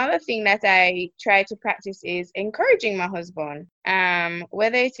another thing that I try to practice is encouraging my husband,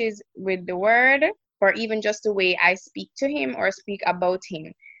 whether it is with the word or even just the way I speak to him or speak about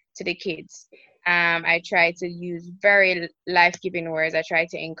him to the kids. I try to use very life-giving words. I try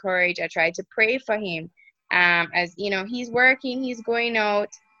to encourage. I try to pray for him. As he's working, he's going out.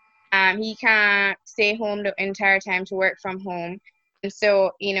 He can't stay home the entire time to work from home. And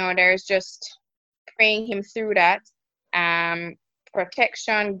so, there's just praying him through that.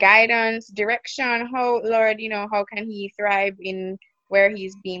 Protection, guidance, direction. How, Lord, how can he thrive in where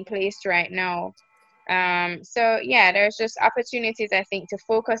he's being placed right now? So yeah, there's just opportunities, I think, to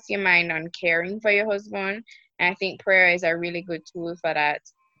focus your mind on caring for your husband. And I think prayer is a really good tool for that.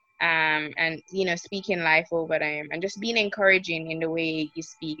 And speaking life over them and just being encouraging in the way you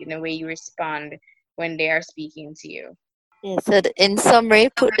speak, in the way you respond when they are speaking to you. Yeah, so in summary,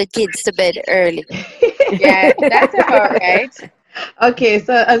 put the kids to bed early. Yeah, that's about right. Okay,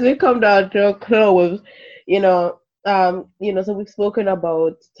 so as we come down to a close, so we've spoken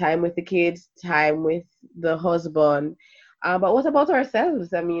about time with the kids, time with the husband, but what about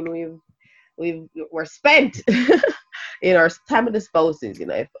ourselves? I mean, we're spent in our time with the spouses.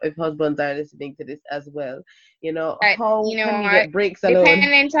 If husbands are listening to this as well, how can we get breaks alone?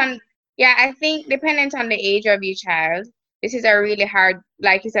 I think dependent on the age of your child, this is a really hard,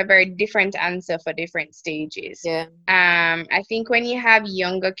 like it's a very different answer for different stages. Yeah. I think when you have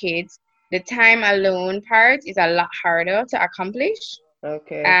younger kids, the time alone part is a lot harder to accomplish.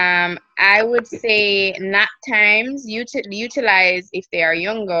 Okay. I would say nap times, utilize if they are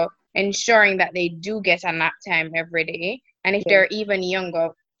younger, ensuring that they do get a nap time every day. And if they're even younger,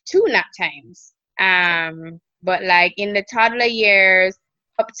 2 nap times. But like in the toddler years,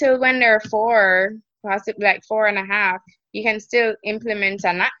 up till when they're 4, possibly like 4.5, you can still implement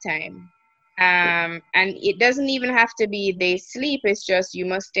a nap time. And it doesn't even have to be they sleep. It's just you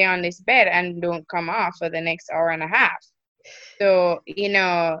must stay on this bed and don't come off for the next hour and a half. So,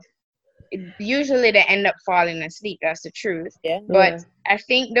 usually they end up falling asleep. That's the truth. Yeah. But I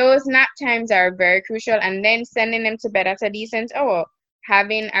think those nap times are very crucial. And then sending them to bed at a decent hour,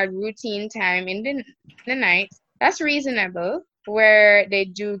 having a routine time in the night, that's reasonable, where they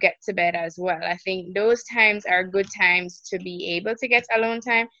do get to bed as well. I think those times are good times to be able to get alone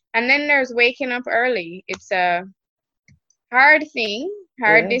time. And then there's waking up early. It's a hard thing,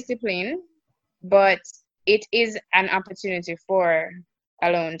 hard discipline, but it is an opportunity for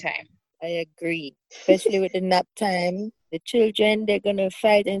alone time. I agree. Especially with the nap time. The children, they're going to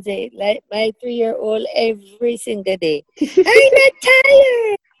fight and say, like my 3-year-old every single day, I'm not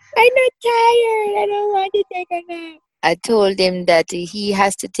tired. I don't want to take a nap. I told him that he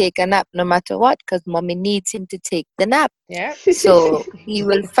has to take a nap no matter what, because mommy needs him to take the nap. Yeah. So he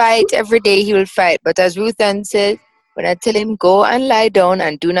will fight every day. He will fight. But as Ruth Ann said, when I tell him go and lie down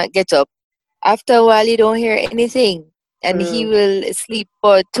and do not get up, after a while he don't hear anything, and he will sleep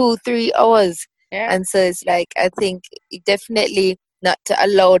for 2-3 hours. Yeah. And so it's like, I think definitely not to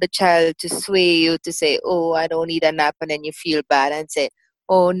allow the child to sway you to say, oh, I don't need a nap, and then you feel bad and say,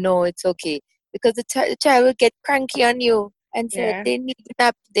 oh no, it's okay. Because the child will get cranky on you and say they need a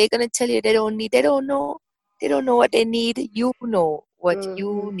nap. They're gonna tell you they don't know what they need. You know what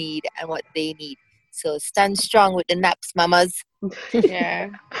you need and what they need. So stand strong with the naps, mamas. Yeah.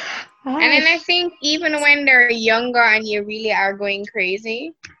 And then I think even when they're younger and you really are going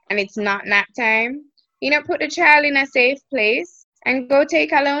crazy and it's not nap time, put the child in a safe place and go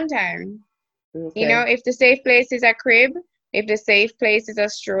take alone time. You know, Okay. if the safe place is a crib, if the safe place is a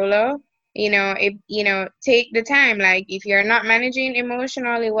stroller, if take the time. Like if you're not managing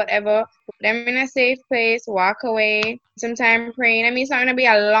emotionally, whatever, put them in a safe place, walk away, some time praying. I mean, it's not gonna be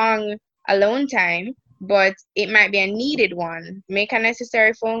a long alone time, but it might be a needed one. Make a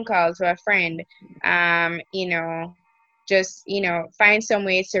necessary phone call to a friend. Um, you know, just find some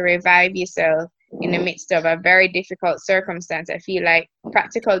way to revive yourself in the midst of a very difficult circumstance. I feel like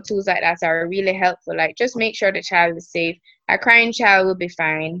practical tools like that are really helpful. Like just make sure the child is safe. A crying child will be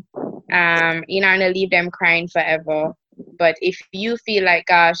fine. You're not gonna leave them crying forever. But if you feel like,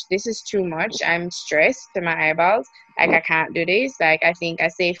 gosh, this is too much, I'm stressed to my eyeballs, like I can't do this, like I think a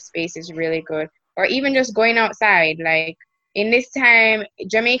safe space is really good. Or even just going outside. Like in this time,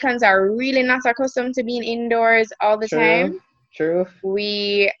 Jamaicans are really not accustomed to being indoors all the True. time. True.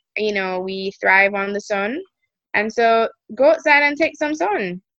 We thrive on the sun, and so go outside and take some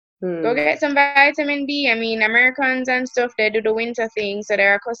sun. Go Hmm. get some vitamin D. I mean, Americans and stuff, they do the winter thing, so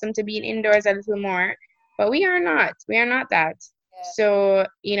they're accustomed to being indoors a little more. But we are not. We are not that. So,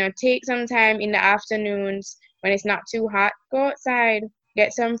 take some time in the afternoons when it's not too hot. Go outside,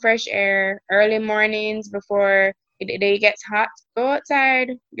 get some fresh air. Early mornings before the day gets hot, go outside,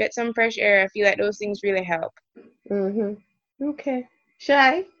 get some fresh air. I feel like those things really help. Mm-hmm. Okay.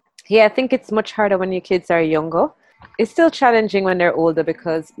 Shy. Yeah, I think it's much harder when your kids are younger. It's still challenging when they're older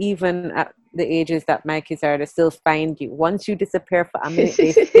because even at the ages that my kids are, they still find you. Once you disappear for a minute,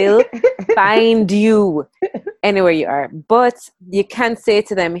 they still find you anywhere you are. But you can say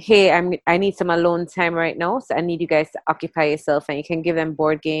to them, "Hey, I need some alone time right now, so I need you guys to occupy yourself." And you can give them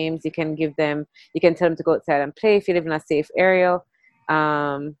board games. You can tell them to go outside and play if you live in a safe area.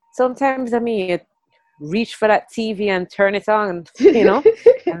 Sometimes I mean, you reach for that TV and turn it on,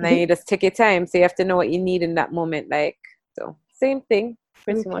 and then you just take your time. So you have to know what you need in that moment. Like, so same thing,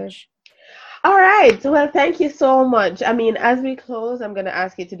 pretty Okay. much. All right. Well, thank you so much. I mean, as we close, I'm going to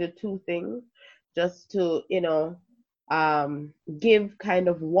ask you to do two things just to, um, give kind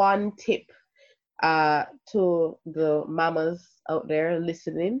of one tip to the mamas out there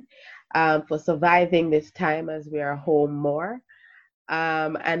listening for surviving this time as we are home more.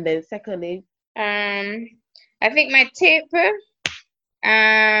 And then, secondly, Um, I think my tip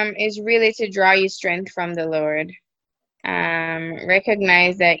is really to draw your strength from the Lord.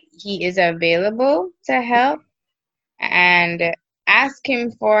 Recognize that He is available to help and ask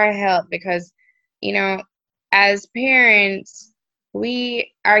Him for help because, you know, as parents,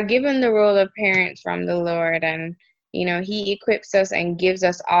 we are given the role of parents from the Lord, and He equips us and gives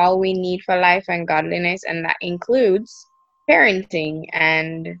us all we need for life and godliness, and that includes parenting,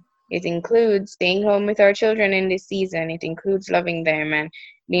 and it includes staying home with our children in this season. It includes loving them, and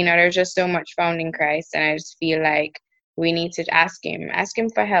there's just so much found in Christ, and I just feel like we need to ask him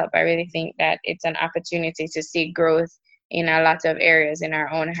for help. I really think that it's an opportunity to see growth in a lot of areas in our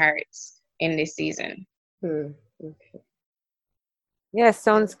own hearts in this season. hmm, Yeah,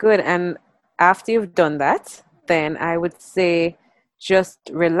 sounds good. And after you've done that, then I would say just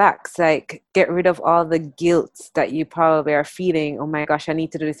relax, like get rid of all the guilt that you probably are feeling. Oh my gosh, I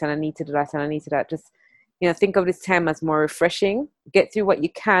need to do this and I need to do that and I need to do that. Just, think of this time as more refreshing. Get through what you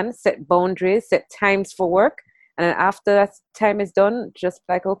can, set boundaries, set times for work. And then after that time is done, just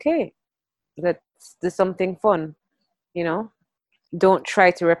like, okay, let's do something fun, you know? Don't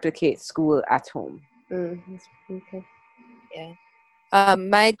try to replicate school at home. okay. Yeah.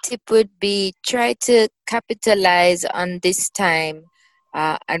 My tip would be try to capitalize on this time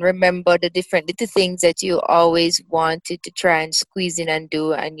and remember the different little things that you always wanted to try and squeeze in and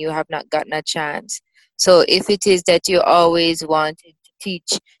do, and you have not gotten a chance. So, if it is that you always wanted to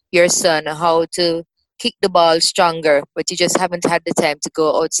teach your son how to kick the ball stronger, but you just haven't had the time to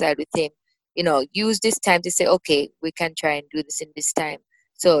go outside with him, use this time to say, okay, we can try and do this in this time.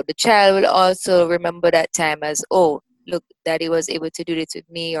 So, the child will also remember that time as, oh, look, daddy was able to do this with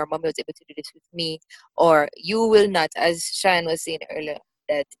me, or mommy was able to do this with me, or you will not, as Shine was saying earlier,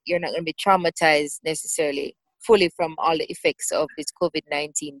 that you're not going to be traumatized necessarily fully from all the effects of this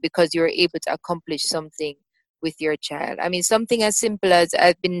COVID-19 because you're able to accomplish something with your child. I mean, something as simple as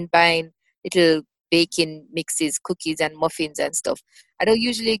I've been buying little baking mixes, cookies, and muffins and stuff. I don't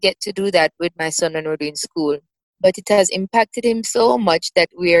usually get to do that with my son when we're doing school, but it has impacted him so much that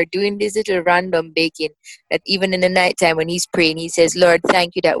we are doing this little random baking that even in the nighttime when he's praying, he says, Lord,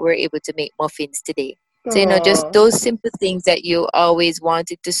 thank you that we're able to make muffins today. So, just Oh, those simple things that you always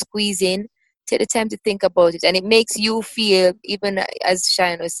wanted to squeeze in, take the time to think about it. And it makes you feel, even as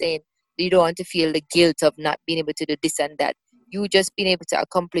Shine was saying, you don't want to feel the guilt of not being able to do this and that. You just being able to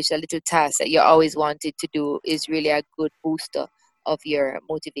accomplish a little task that you always wanted to do is really a good booster of your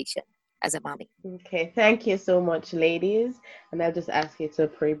motivation. as a mommy. Okay, thank you so much, ladies. And I'll just ask you to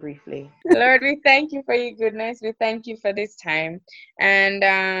pray briefly. Lord, we thank you for your goodness. We thank you for this time. And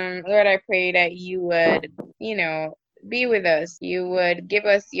Lord, I pray that you would, be with us. You would give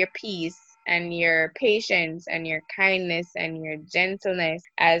us your peace and your patience and your kindness and your gentleness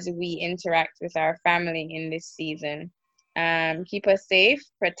as we interact with our family in this season. Keep us safe.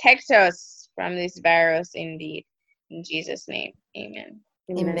 Protect us from this virus indeed. In Jesus' name, amen.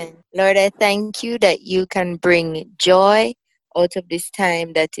 Amen. Lord, I thank you that you can bring joy out of this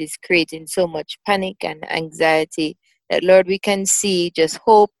time that is creating so much panic and anxiety. That, Lord, we can see just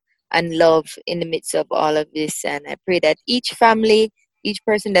hope and love in the midst of all of this. And I pray that each family, each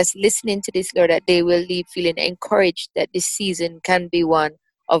person that's listening to this, Lord, that they will leave feeling encouraged that this season can be one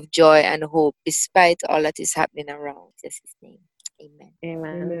of joy and hope despite all that is happening around. In Jesus' name. Amen.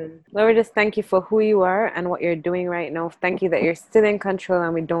 Amen. Lord, we just thank you for who you are and what you're doing right now. Thank you that you're still in control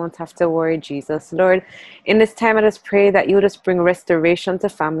and we don't have to worry, Jesus. Lord, in this time, I just pray that you just bring restoration to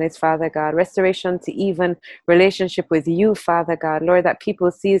families, Father God, restoration to even relationship with you, Father God. Lord, that people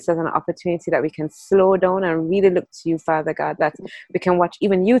see this as an opportunity that we can slow down and really look to you, Father God, that we can watch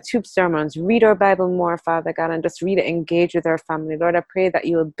even YouTube sermons, read our Bible more, Father God, and just really engage with our family. Lord, I pray that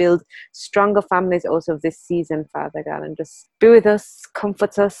you will build stronger families out of this season, Father God, and just be with us,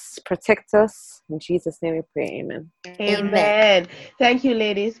 comfort us, protect us. In Jesus' name we pray, amen. Amen. Thank you,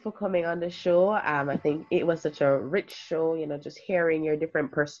 ladies, for coming on the show. I think it was such a rich show, just hearing your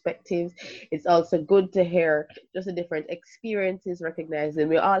different perspectives. It's also good to hear just the different experiences, recognizing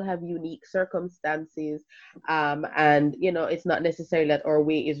we all have unique circumstances. And, it's not necessarily that our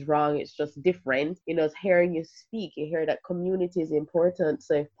way is wrong, it's just different. It's hearing you speak, you hear that community is important.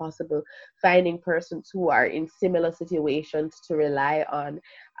 So, if possible, finding persons who are in similar situations to rely on,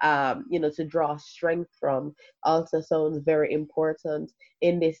 to draw strength from also sounds very important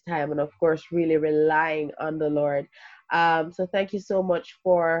in this time. And of course, really relying on the Lord. So thank you so much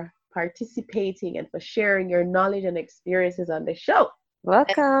for participating and for sharing your knowledge and experiences on the show.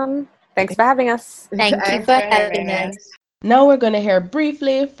 Welcome. Thanks for having us. Thank you for having us. Now we're going to hear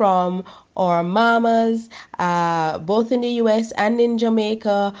briefly from our mamas, both in the US and in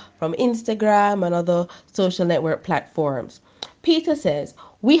Jamaica, from Instagram and other social network platforms. Peter says,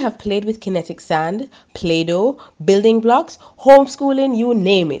 we have played with kinetic sand, Play-Doh, building blocks, homeschooling, you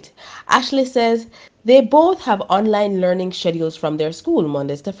name it. Ashley says, they both have online learning schedules from their school,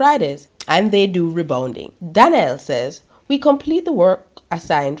 Mondays to Fridays, and they do rebounding. Danielle says, we complete the work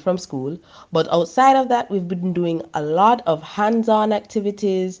assigned from school, but outside of that, we've been doing a lot of hands-on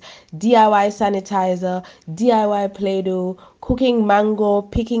activities, DIY sanitizer, DIY Play-Doh, cooking mango,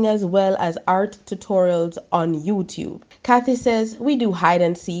 picking, as well as art tutorials on YouTube. Kathy says, we do hide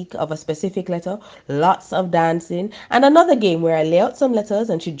and seek of a specific letter, lots of dancing, and another game where I lay out some letters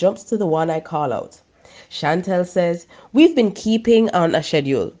and she jumps to the one I call out. Chantel says, we've been keeping on a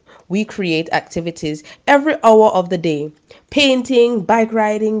schedule. We create activities every hour of the day. Painting, bike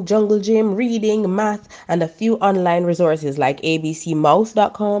riding, jungle gym, reading, math, and a few online resources like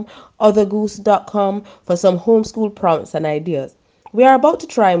abcmouse.com, othergoose.com for some homeschool prompts and ideas. We are about to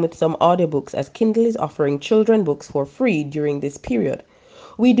try with some audiobooks as Kindle is offering children books for free during this period.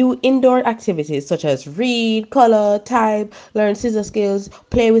 We do indoor activities such as read, color, type, learn scissor skills,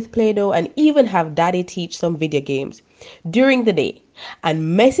 play with Play-Doh, and even have daddy teach some video games during the day.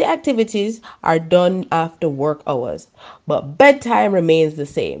 And messy activities are done after work hours, but bedtime remains the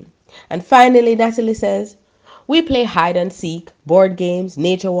same. And finally, Natalie says, we play hide and seek, board games,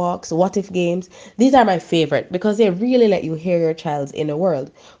 nature walks, what if games. These are my favorite because they really let you hear your child's inner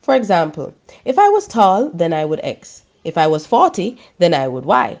world. For example, if I was tall, then I would X. If I was 40, then I would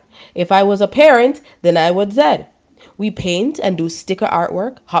Y. If I was a parent, then I would Z. We paint and do sticker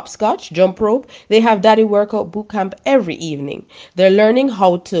artwork, hopscotch, jump rope. They have daddy workout boot camp every evening. They're learning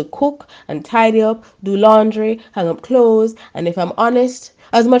how to cook and tidy up, do laundry, hang up clothes, and if I'm honest,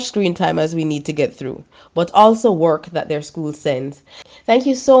 as much screen time as we need to get through, but also work that their school sends. Thank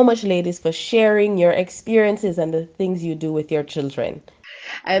you so much, ladies, for sharing your experiences and the things you do with your children.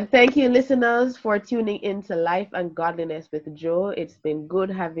 And thank you, listeners, for tuning in to Life and Godliness with Joe. It's been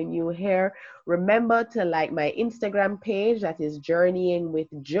good having you here. Remember to like my Instagram page, that is Journeying with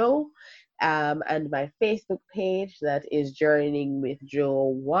Joe, and my Facebook page, that is Journeying with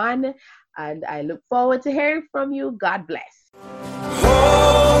Joe 1. And I look forward to hearing from you. God bless.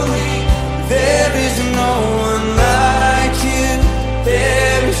 Holy, there is no one like you.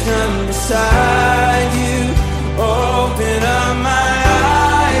 There is none beside.